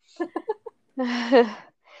 Yeah.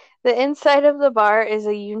 The inside of the bar is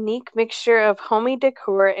a unique mixture of homey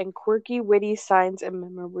decor and quirky, witty signs and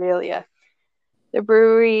memorabilia. The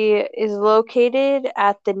brewery is located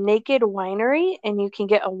at the Naked Winery, and you can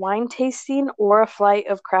get a wine tasting or a flight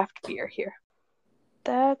of craft beer here.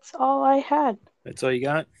 That's all I had. That's all you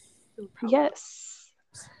got? Yes.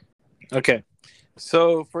 Okay.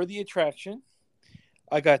 So for the attraction,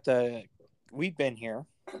 we've been here.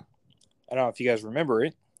 I don't know if you guys remember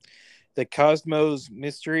it. The Cosmos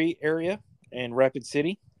Mystery Area in Rapid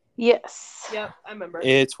City. Yes. Yep, I remember.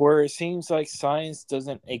 It's where it seems like science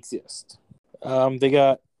doesn't exist.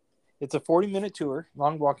 It's a 40-minute tour,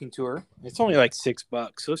 long walking tour. It's only like $6,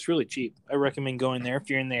 so it's really cheap. I recommend going there if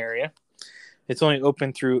you're in the area. It's only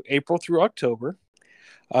open through April through October.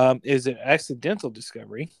 Is an accidental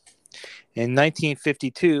discovery. In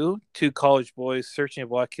 1952, 2 college boys searching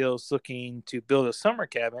Black Hills looking to build a summer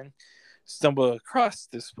cabin stumbled across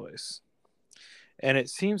this place. And it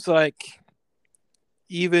seems like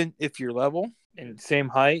even if you're level and same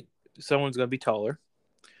height, someone's going to be taller.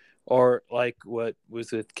 Or like what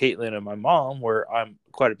was with Caitlin and my mom, where I'm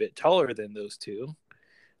quite a bit taller than those two.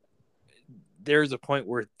 There's a point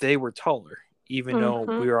where they were taller, even though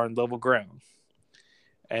we were on level ground.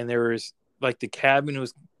 And there was like the cabin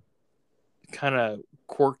was kind of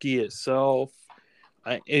quirky itself.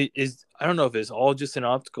 I don't know if it's all just an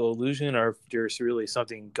optical illusion or if there's really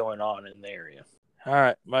something going on in the area. All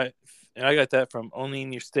right, I got that from Only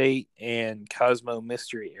in Your State and Cosmo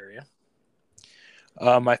Mystery Area.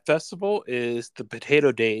 My festival is the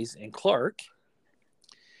Potato Days in Clark.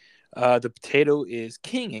 The potato is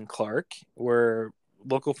king in Clark, where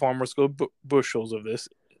local farmers go bushels of this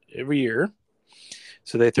every year.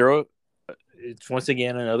 So they throw it's once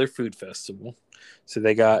again another food festival. So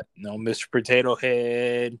they got Mr. Potato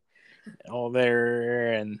Head all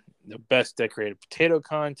there, and the best decorated potato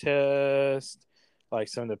contest. Like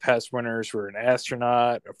some of the past winners were an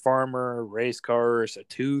astronaut, a farmer, race cars, a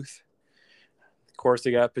tooth. Of course,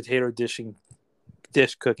 they got potato dish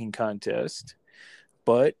cooking contest.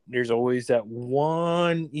 But there's always that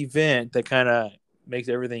one event that kind of makes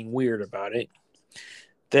everything weird about it.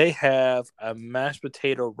 They have a mashed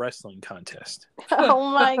potato wrestling contest. Oh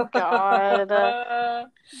my god.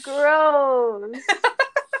 Gross.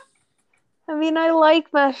 I mean, I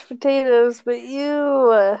like mashed potatoes, but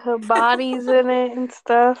bodies in it and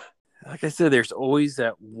stuff. Like I said, there's always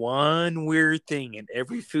that one weird thing in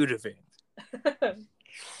every food event.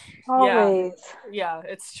 Always. Yeah,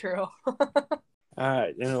 it's true.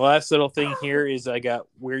 And the last little thing here is I got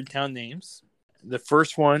weird town names. The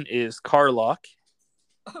first one is Carlock.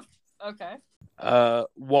 Okay.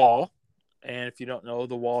 Wall. And if you don't know,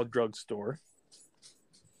 the Wall Drugstore.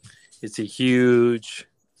 It's a huge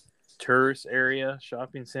tourist area,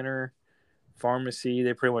 shopping center, pharmacy.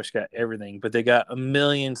 They pretty much got everything, but they got a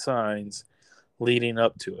million signs leading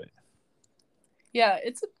up to it. Yeah,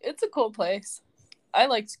 it's a cool place.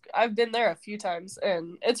 I've been there a few times,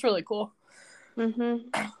 and it's really cool. Mm-hmm.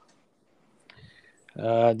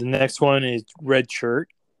 The next one is Red Shirt.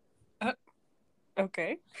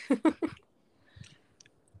 Okay.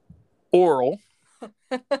 Oral.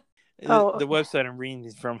 Oh. The website I'm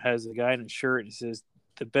reading from has a guy in a shirt. It says,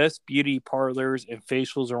 the best beauty parlors and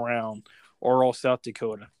facials around Oral, South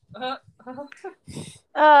Dakota.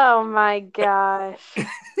 Oh my gosh.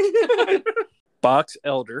 Box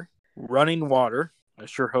Elder. running water. I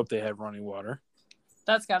sure hope they have running water.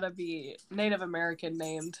 That's got to be Native American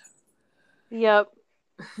named. Yep.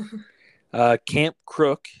 Camp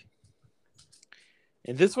Crook.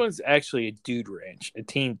 And this one's actually a dude ranch, a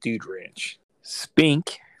team dude ranch.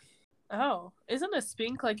 Spink. Oh, isn't a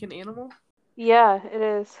spink like an animal? Yeah, it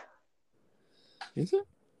is. Is it?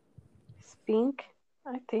 Spink?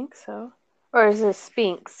 I think so. Or is it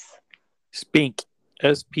Spinks? Spink.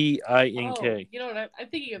 Spink. Oh, you know what? I'm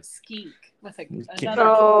thinking of skink with another.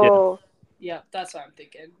 Oh. Yeah, that's what I'm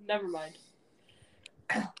thinking. Never mind.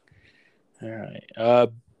 All right.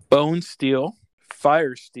 Bone Steel.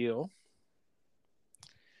 Fire Steel.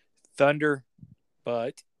 Thunder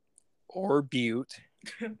Butt or Butte.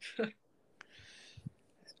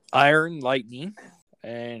 Iron Lightning.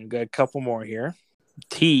 And got a couple more here.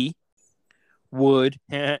 T. Wood.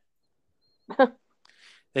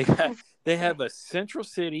 They have a Central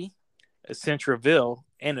City, a Centralville,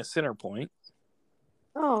 and a Center Point.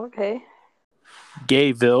 Oh, okay.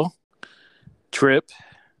 Gayville. Trip.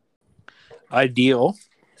 Ideal.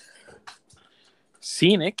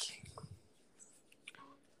 Scenic.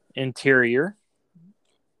 Interior.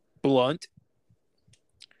 Blunt.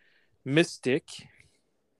 Mystic.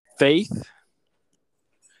 Faith.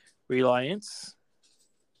 Reliance.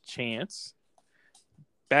 Chance.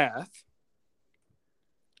 Bath.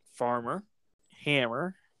 Farmer.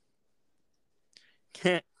 Hammer.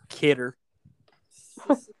 Kidder.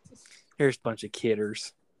 Here's a bunch of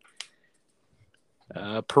kidders.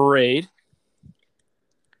 Parade.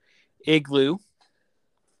 Igloo.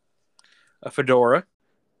 A fedora.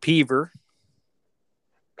 Peaver.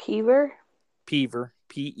 Peaver? Peaver.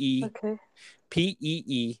 P-E. Okay.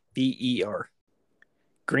 P-E-E-V-E-R.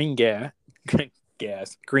 Green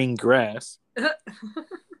gas. Green grass.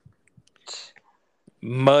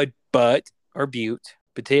 Mud Butt or Butte.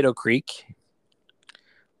 Potato Creek.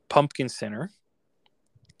 Pumpkin Center.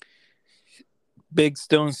 Big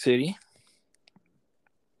Stone City.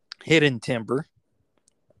 Hidden Timber.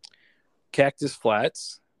 Cactus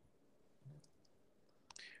Flats.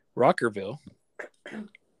 Rockerville.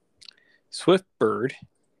 Swiftbird.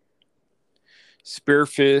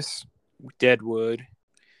 Spearfish. Deadwood.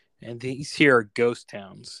 And these here are ghost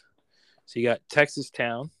towns. So you got Texas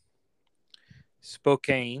Town.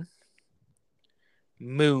 Spokane.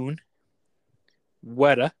 Moon.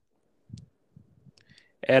 Weta.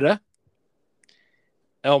 Etta.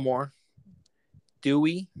 Elmore.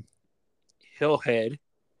 Dewey. Hillhead.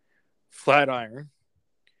 Flatiron.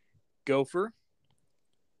 Gopher.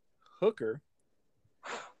 Hooker.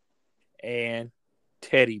 And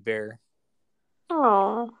Teddy Bear.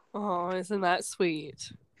 Oh. Oh, isn't that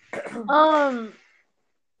sweet? They got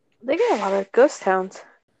a lot of ghost towns.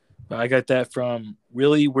 I got that from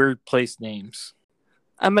Really Weird Place Names.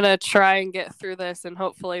 I'm going to try and get through this and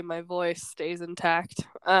hopefully my voice stays intact.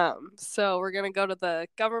 So we're going to go to the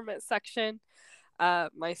government section.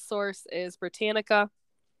 My source is Britannica.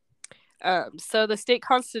 So the state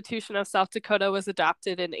constitution of South Dakota was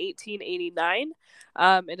adopted in 1889.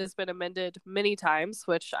 It has been amended many times,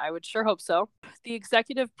 which I would sure hope so. The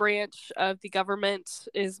executive branch of the government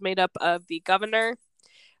is made up of the governor.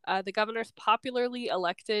 The governor is popularly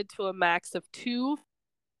elected to a max of 2.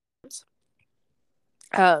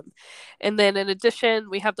 And then in addition,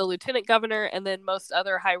 we have the lieutenant governor and then most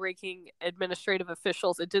other high-ranking administrative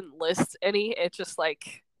officials. It didn't list any. It just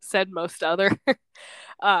said most other.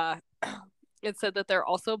 It said that they're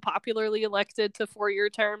also popularly elected to 4-year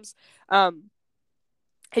terms.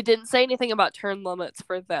 It didn't say anything about term limits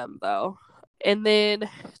for them, though. And then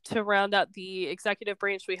to round out the executive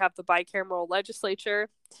branch, we have the bicameral legislature,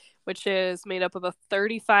 which is made up of a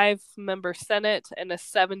 35-member Senate and a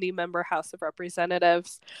 70-member House of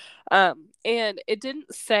Representatives. And it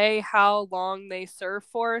didn't say how long they serve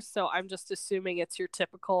for, so I'm just assuming it's your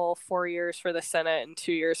typical 4 years for the Senate and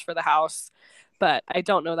 2 years for the House. But I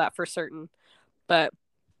don't know that for certain. But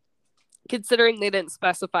considering they didn't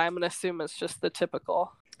specify, I'm going to assume it's just the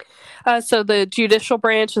typical. So the judicial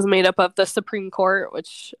branch is made up of the Supreme Court,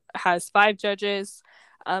 which has 5 judges.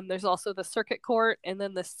 There's also the circuit court and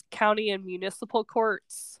then the county and municipal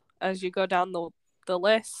courts as you go down the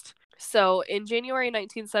list. So in January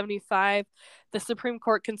 1975, the Supreme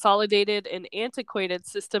Court consolidated an antiquated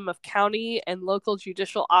system of county and local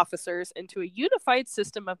judicial officers into a unified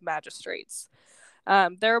system of magistrates.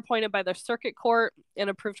 They're appointed by the circuit court and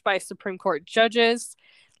approved by Supreme Court judges.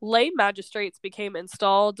 Lay magistrates became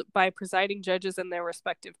installed by presiding judges in their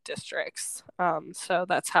respective districts. So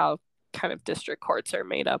that's how kind of district courts are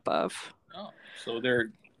made up of. Oh, so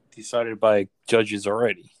they're decided by judges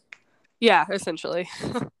already. Yeah, essentially.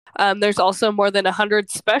 There's also more than 100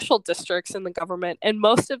 special districts in the government, and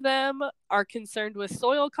most of them are concerned with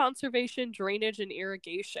soil conservation, drainage, and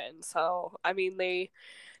irrigation. So, I mean, they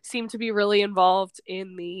seem to be really involved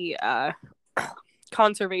in the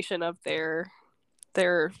conservation of their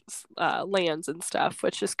lands and stuff,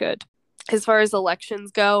 which is good. As far as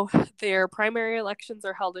elections go, their primary elections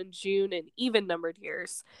are held in June in even-numbered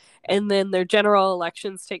years, and then their general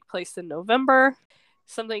elections take place in November.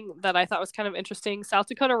 Something that I thought was kind of interesting, South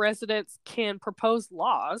Dakota residents can propose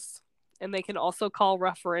laws, and they can also call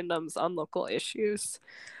referendums on local issues.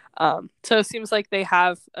 So it seems like they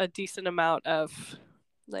have a decent amount of,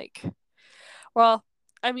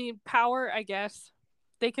 power, I guess.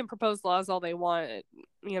 They can propose laws all they want.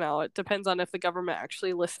 It depends on if the government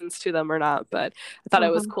actually listens to them or not. But I thought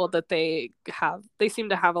it was cool that they seem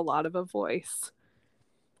to have a lot of a voice.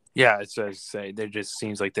 Yeah, it's as I say, there just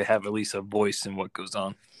seems like they have at least a voice in what goes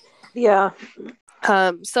on. Yeah.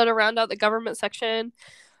 So to round out the government section,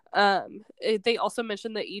 they also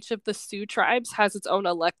mentioned that each of the Sioux tribes has its own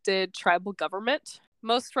elected tribal government.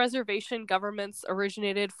 Most reservation governments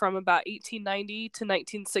originated from about 1890 to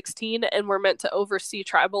 1916 and were meant to oversee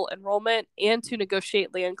tribal enrollment and to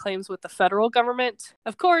negotiate land claims with the federal government.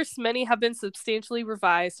 Of course, many have been substantially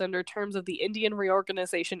revised under terms of the Indian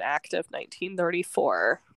Reorganization Act of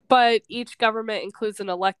 1934. But each government includes an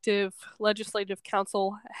elective legislative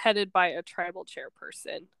council headed by a tribal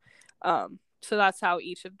chairperson. So that's how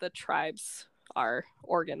each of the tribes are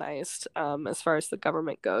organized as far as the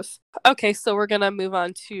government goes. Okay, so we're gonna move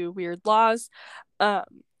on to weird laws. I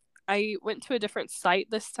went to a different site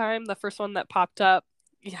this time. The first one that popped up,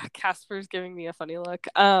 yeah, Casper's giving me a funny look.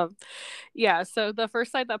 Yeah, so the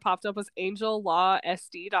first site that popped up was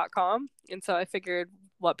angellawsd.com, and so I figured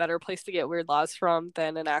what better place to get weird laws from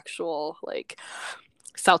than an actual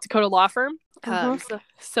South Dakota law firm.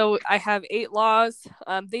 So I have 8 laws.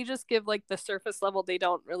 They just give the surface level. They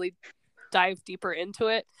don't really dive deeper into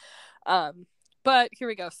it. But here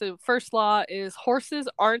we go. So first law is horses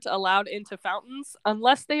aren't allowed into fountains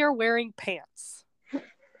unless they are wearing pants.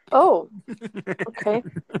 Oh, okay.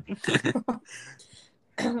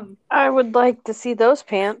 I would like to see those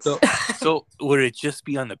pants. So would it just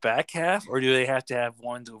be on the back half, or do they have to have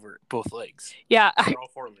ones over both legs? Yeah, all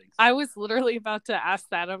 4 legs. I was literally about to ask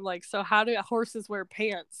that. I'm like, so how do horses wear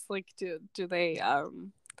pants? Do they are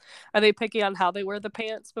they picky on how they wear the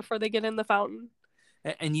pants before they get in the fountain?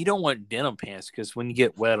 And you don't want denim pants because when you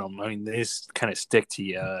get wet them, they just kind of stick to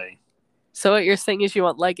you. So what you're saying is you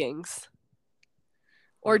want leggings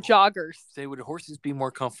or joggers? Say, would horses be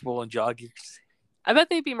more comfortable in joggers? I bet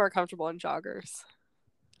they'd be more comfortable in joggers.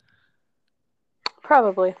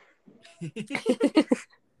 Probably.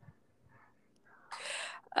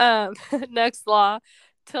 Next law,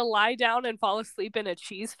 to lie down and fall asleep in a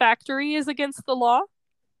cheese factory is against the law.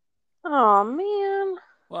 Oh, man.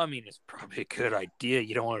 Well, it's probably a good idea.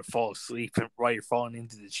 You don't want to fall asleep while you're falling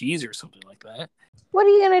into the cheese or something like that. What are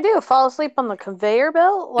you going to do? Fall asleep on the conveyor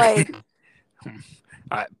belt? Find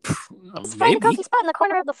a comfy spot in the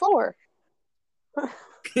corner of the floor.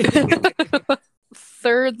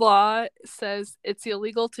 Third law says it's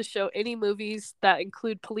illegal to show any movies that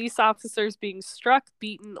include police officers being struck,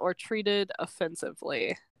 beaten, or treated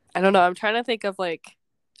offensively. I don't know. I'm trying to think of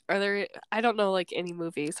are there, I don't know any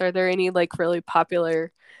movies. Are there any really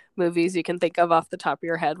popular movies you can think of off the top of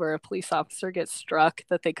your head where a police officer gets struck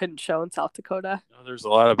that they couldn't show in South Dakota? There's a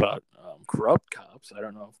lot about corrupt cops. I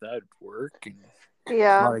don't know if that would work.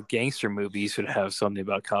 Yeah. A lot of gangster movies would have something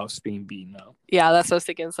about cops being beaten up. Yeah, that's what I was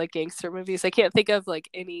thinking. It's gangster movies. I can't think of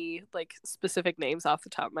any specific names off the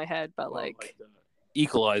top of my head, but the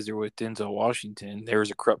Equalizer with Denzel Washington, there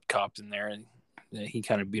was a corrupt cop in there, and he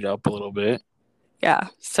kind of beat up a little bit. Yeah,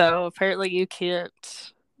 so apparently you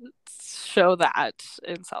can't show that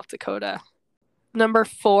in South Dakota. Number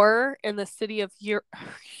 4, in the city of Huron.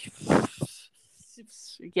 Man,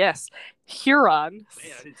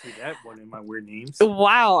 I didn't see that one in my weird names.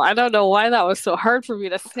 Wow, I don't know why that was so hard for me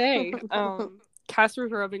to say.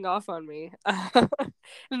 Casper's rubbing off on me.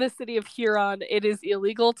 In the city of Huron, it is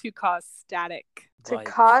illegal to cause static. To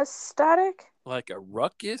cause static? Like a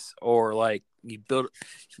ruckus, or you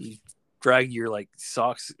drag your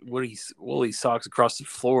socks, woolly socks across the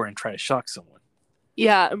floor and try to shock someone.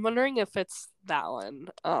 Yeah, I'm wondering if it's that one.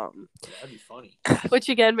 That'd be funny. Which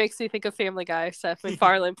again makes me think of Family Guy. Seth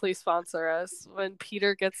MacFarlane, please sponsor us. When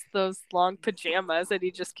Peter gets those long pajamas and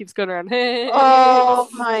he just keeps going around. Oh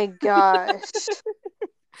my gosh.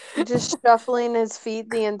 Just shuffling his feet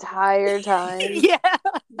the entire time. Yeah.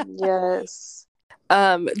 Yes.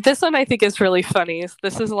 This one I think is really funny.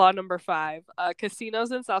 This is law number 5.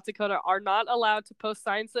 Casinos in South Dakota are not allowed to post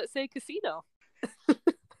signs that say casino.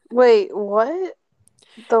 Wait, what?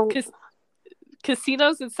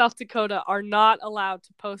 Casinos in South Dakota are not allowed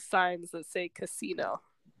to post signs that say casino.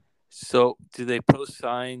 So, do they post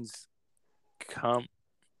signs?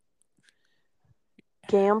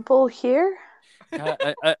 Gamble here?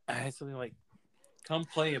 I had something like, come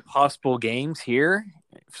play impossible games here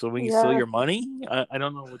so we can steal your money. I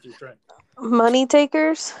don't know what you're trying. Money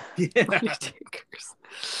takers? Yeah. Money takers.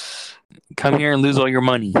 Come here and lose all your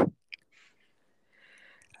money.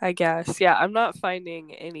 I guess. Yeah, I'm not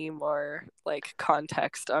finding any more like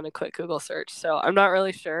context on a quick Google search, so I'm not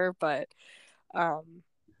really sure, but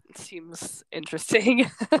it seems interesting.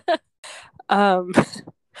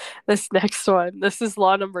 This next one, this is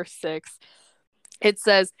law number 6. It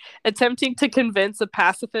says, attempting to convince a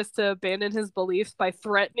pacifist to abandon his beliefs by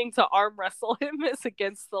threatening to arm wrestle him is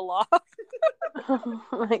against the law. Oh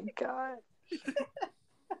my God.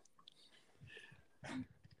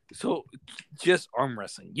 So, just arm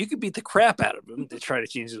wrestling. You could beat the crap out of him to try to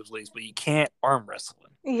change his beliefs, but you can't arm wrestle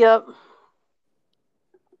him. Yep.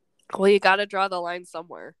 Well, you got to draw the line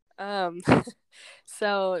somewhere.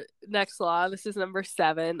 So next law, this is number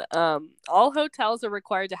 7. All hotels are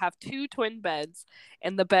required to have 2 twin beds,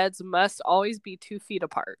 and the beds must always be 2 feet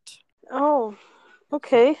apart. Oh,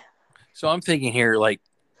 okay. So I'm thinking here, like,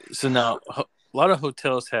 so now a lot of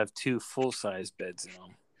hotels have 2 full-size beds in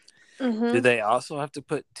them. Mm-hmm. Do they also have to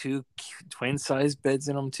put 2 twin-size beds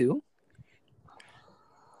in them too?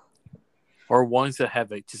 Or ones that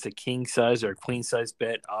have like just a king size or a queen size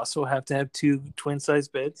bed also have to have 2 twin size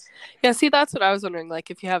beds? Yeah, see, that's what I was wondering.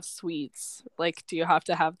 Like, if you have suites, like, do you have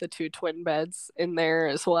to have the 2 twin beds in there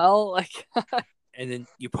as well? Like, and then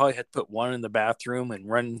you probably have to put one in the bathroom and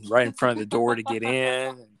run right in front of the door to get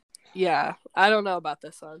in. Yeah, I don't know about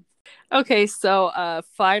this one. Okay, so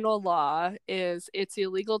final law is it's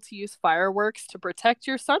illegal to use fireworks to protect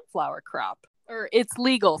your sunflower crop. Or it's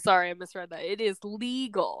legal. Sorry, I misread that. It is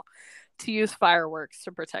legal to use fireworks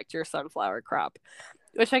to protect your sunflower crop,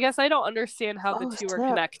 which I guess I don't understand how the two are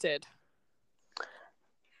connected.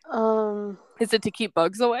 Is it to keep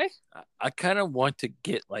bugs away? I kind of want to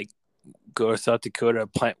go to South Dakota,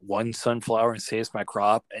 plant one sunflower and say it's my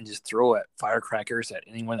crop, and just throw at firecrackers at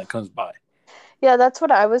anyone that comes by. Yeah, that's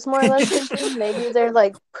what I was more or less thinking. Maybe they're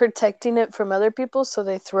like protecting it from other people, so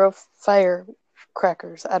they throw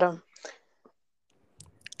firecrackers at them.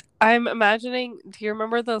 I'm imagining, do you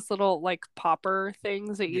remember those little like popper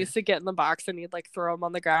things that you used to get in the box and you'd like throw them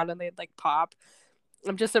on the ground and they'd like pop?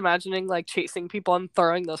 I'm just imagining like chasing people and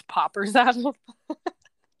throwing those poppers at them.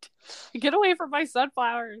 Get away from my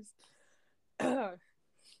sunflowers.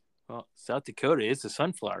 Well, South Dakota is the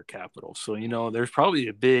sunflower capital, so there's probably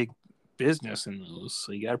a big business in those,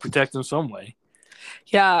 so you got to protect them some way.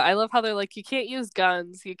 Yeah, I love how they're like, you can't use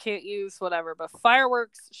guns, you can't use whatever, but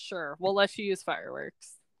fireworks, sure, we'll let you use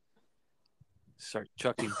fireworks. Start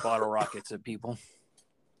chucking bottle rockets at people.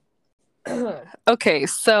 Okay,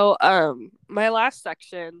 so my last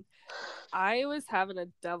section, I was having a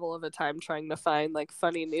devil of a time trying to find like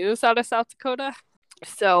funny news out of South Dakota.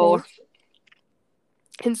 So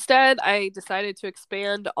instead, I decided to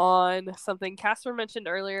expand on something Casper mentioned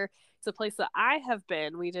earlier. It's a place that I have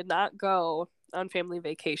been. We did not go on family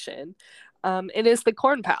vacation. It is the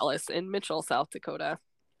Corn Palace in Mitchell, South Dakota.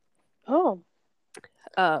 Oh.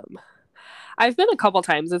 I've been a couple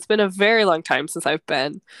times. It's been a very long time since I've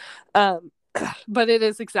been. But it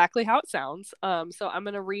is exactly how it sounds. So I'm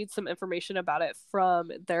going to read some information about it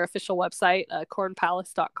from their official website,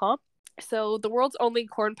 cornpalace.com. So the world's only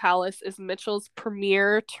Corn Palace is Mitchell's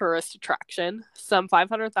premier tourist attraction. Some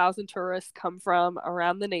 500,000 tourists come from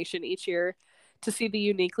around the nation each year to see the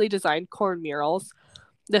uniquely designed corn murals.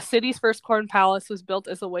 The city's first Corn Palace was built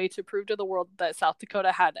as a way to prove to the world that South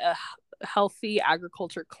Dakota had a healthy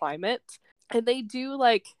agriculture climate. And they do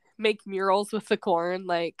like make murals with the corn,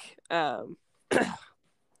 like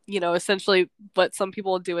essentially what some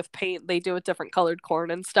people do with paint, they do with different colored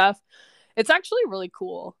corn and stuff. It's actually really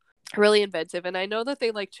cool, really inventive, and I know that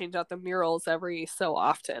they like change out the murals every so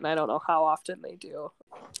often. I don't know how often they do.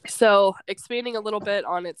 So expanding a little bit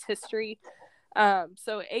on its history,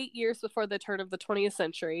 so 8 years before the turn of the 20th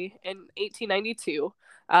century, in 1892,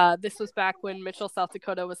 this was back when Mitchell, South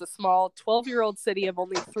Dakota was a small 12-year-old city of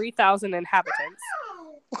only 3,000 inhabitants.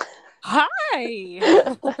 Hi!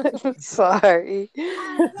 Sorry.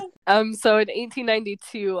 So in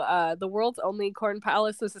 1892, the world's only Corn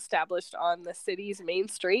Palace was established on the city's main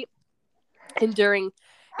street. And during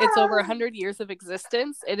its over 100 years of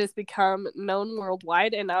existence, it has become known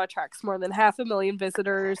worldwide and now attracts more than 500,000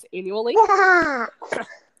 visitors annually.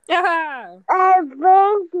 Yeah.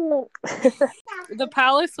 The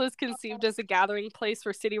palace was conceived as a gathering place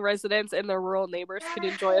where city residents and their rural neighbors could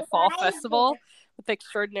enjoy a fall festival with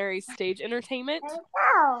extraordinary stage entertainment.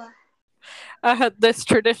 This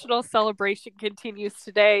traditional celebration continues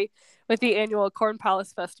today with the annual Corn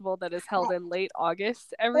Palace Festival that is held in late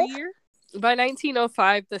August every year. By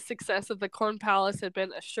 1905, the success of the Corn Palace had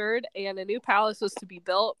been assured, and a new palace was to be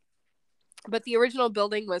built. But the original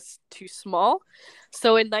building was too small.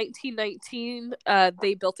 So in 1919,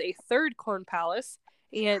 they built a third Corn Palace,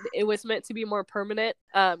 and it was meant to be more permanent.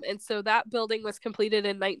 And so that building was completed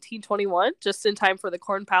in 1921, just in time for the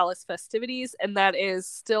Corn Palace festivities. And that is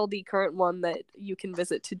still the current one that you can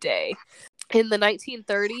visit today. In the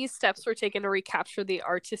 1930s, steps were taken to recapture the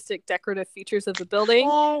artistic decorative features of the building.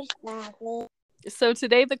 So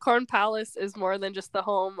today, the Corn Palace is more than just the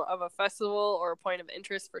home of a festival or a point of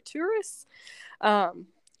interest for tourists.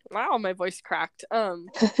 Wow, my voice cracked.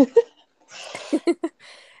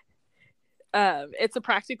 It's a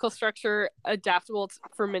practical structure adaptable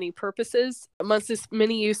for many purposes. Amongst its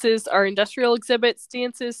many uses are industrial exhibits,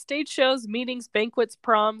 dances, stage shows, meetings, banquets,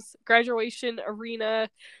 proms, graduation arena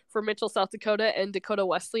for Mitchell, South Dakota, and Dakota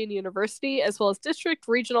Wesleyan University, as well as district,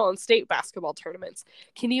 regional, and state basketball tournaments.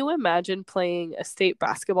 Can you imagine playing a state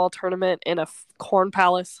basketball tournament in a corn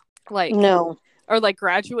palace? No. Or like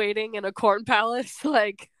graduating in a corn palace?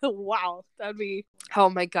 Like, wow, that'd be, oh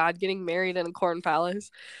my God, getting married in a corn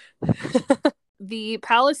palace. The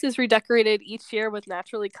palace is redecorated each year with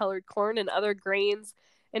naturally colored corn and other grains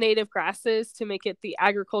and native grasses to make it the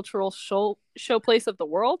agricultural showplace of the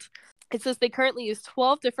world. It says they currently use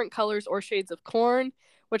 12 different colors or shades of corn,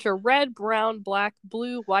 which are red, brown, black,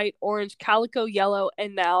 blue, white, orange, calico, yellow,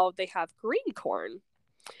 and now they have green corn.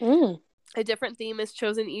 A different theme is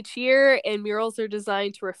chosen each year, and murals are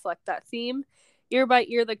designed to reflect that theme. Year by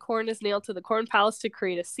year, the corn is nailed to the corn palace to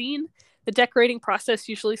create a scene. The decorating process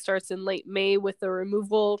usually starts in late May with the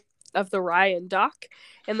removal of the rye and dock,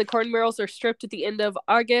 and the corn murals are stripped at the end of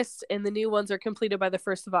August, and the new ones are completed by the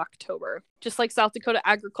 1st of October. Just like South Dakota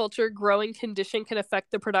agriculture, growing condition can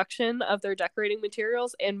affect the production of their decorating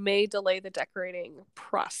materials and may delay the decorating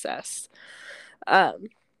process.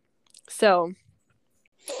 So,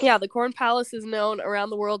 yeah, the Corn Palace is known around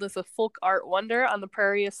the world as a folk art wonder on the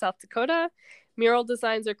prairie of South Dakota. Mural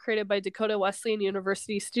designs are created by Dakota Wesleyan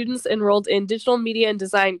University students enrolled in digital media and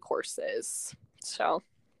design courses. So,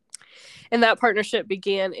 and that partnership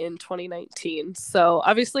began in 2019. So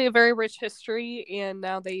obviously a very rich history, and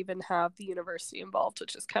now they even have the university involved,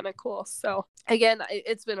 which is kind of cool. So again,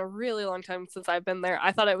 it's been a really long time since I've been there.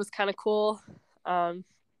 I thought it was kind of cool,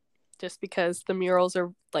 just because the murals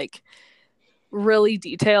are like really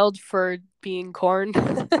detailed for being corn,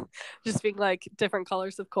 just being like different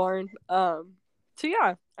colors of corn. So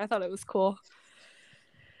yeah, I thought it was cool.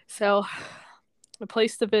 So a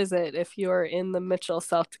place to visit if you're in the Mitchell,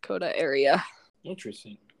 South Dakota area.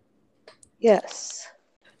 Interesting. Yes.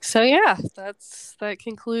 So yeah, that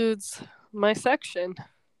concludes my section.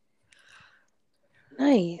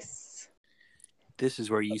 Nice. This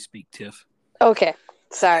is where you speak, Tiff. Okay.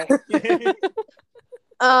 Sorry.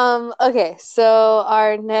 Okay, so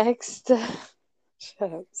our next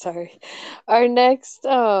shut up, sorry. Our next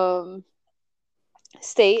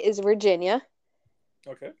state is Virginia.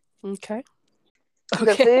 Okay.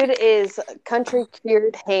 The food is country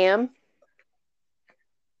cured ham.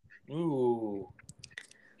 Ooh.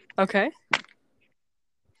 Okay.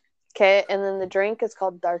 Okay, and then the drink is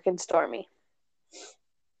called Dark and Stormy.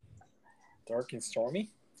 Dark and Stormy?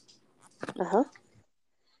 Uh-huh.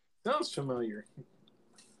 Sounds familiar.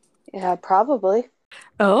 Yeah, probably.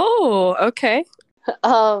 Oh, okay.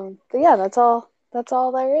 But yeah, that's all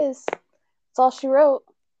there is. That's all she wrote.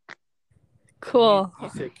 Cool. You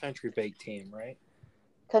said country baked ham, right?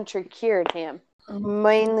 Country cured ham.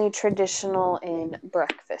 Mainly traditional in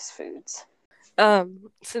breakfast foods.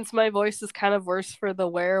 Since my voice is kind of worse for the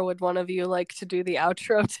wear, would one of you like to do the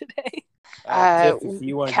outro today? Tiff, if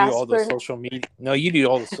you want to do all the Casper. social media, no, you do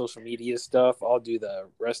all the social media stuff. I'll do the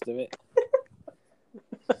rest of it.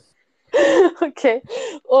 Okay.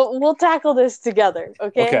 Well, we'll tackle this together.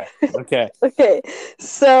 Okay. Okay.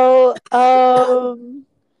 So,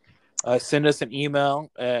 send us an email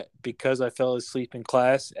at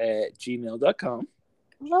becauseifellасleepinClass@gmail.com.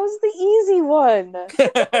 that was the easy one.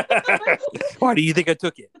 Why do you think I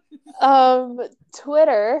took it?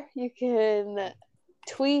 Twitter. You can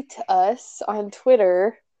tweet us on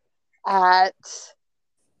Twitter at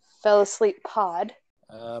Fell Asleep Pod.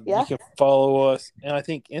 You can follow us, and I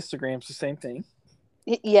think Instagram's the same thing.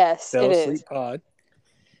 Yes, Fell it Asleep is. Pod.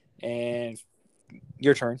 And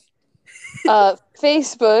your turn.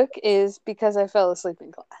 Facebook is because I fell asleep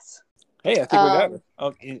in class. Hey, I think we got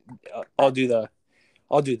it. I'll do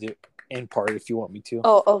the end part if you want me to.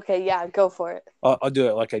 Oh, okay, yeah, go for it. I'll do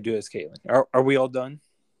it like I do as Caitlin. Are we all done?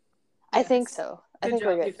 I think so. I think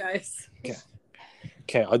we're good. You guys.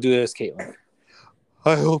 Okay, I'll do it as Caitlin.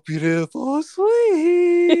 I hope you didn't fall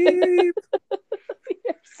asleep.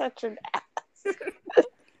 You're such an ass.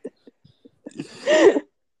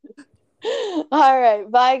 All right,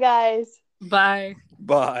 bye guys. Bye.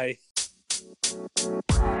 Bye.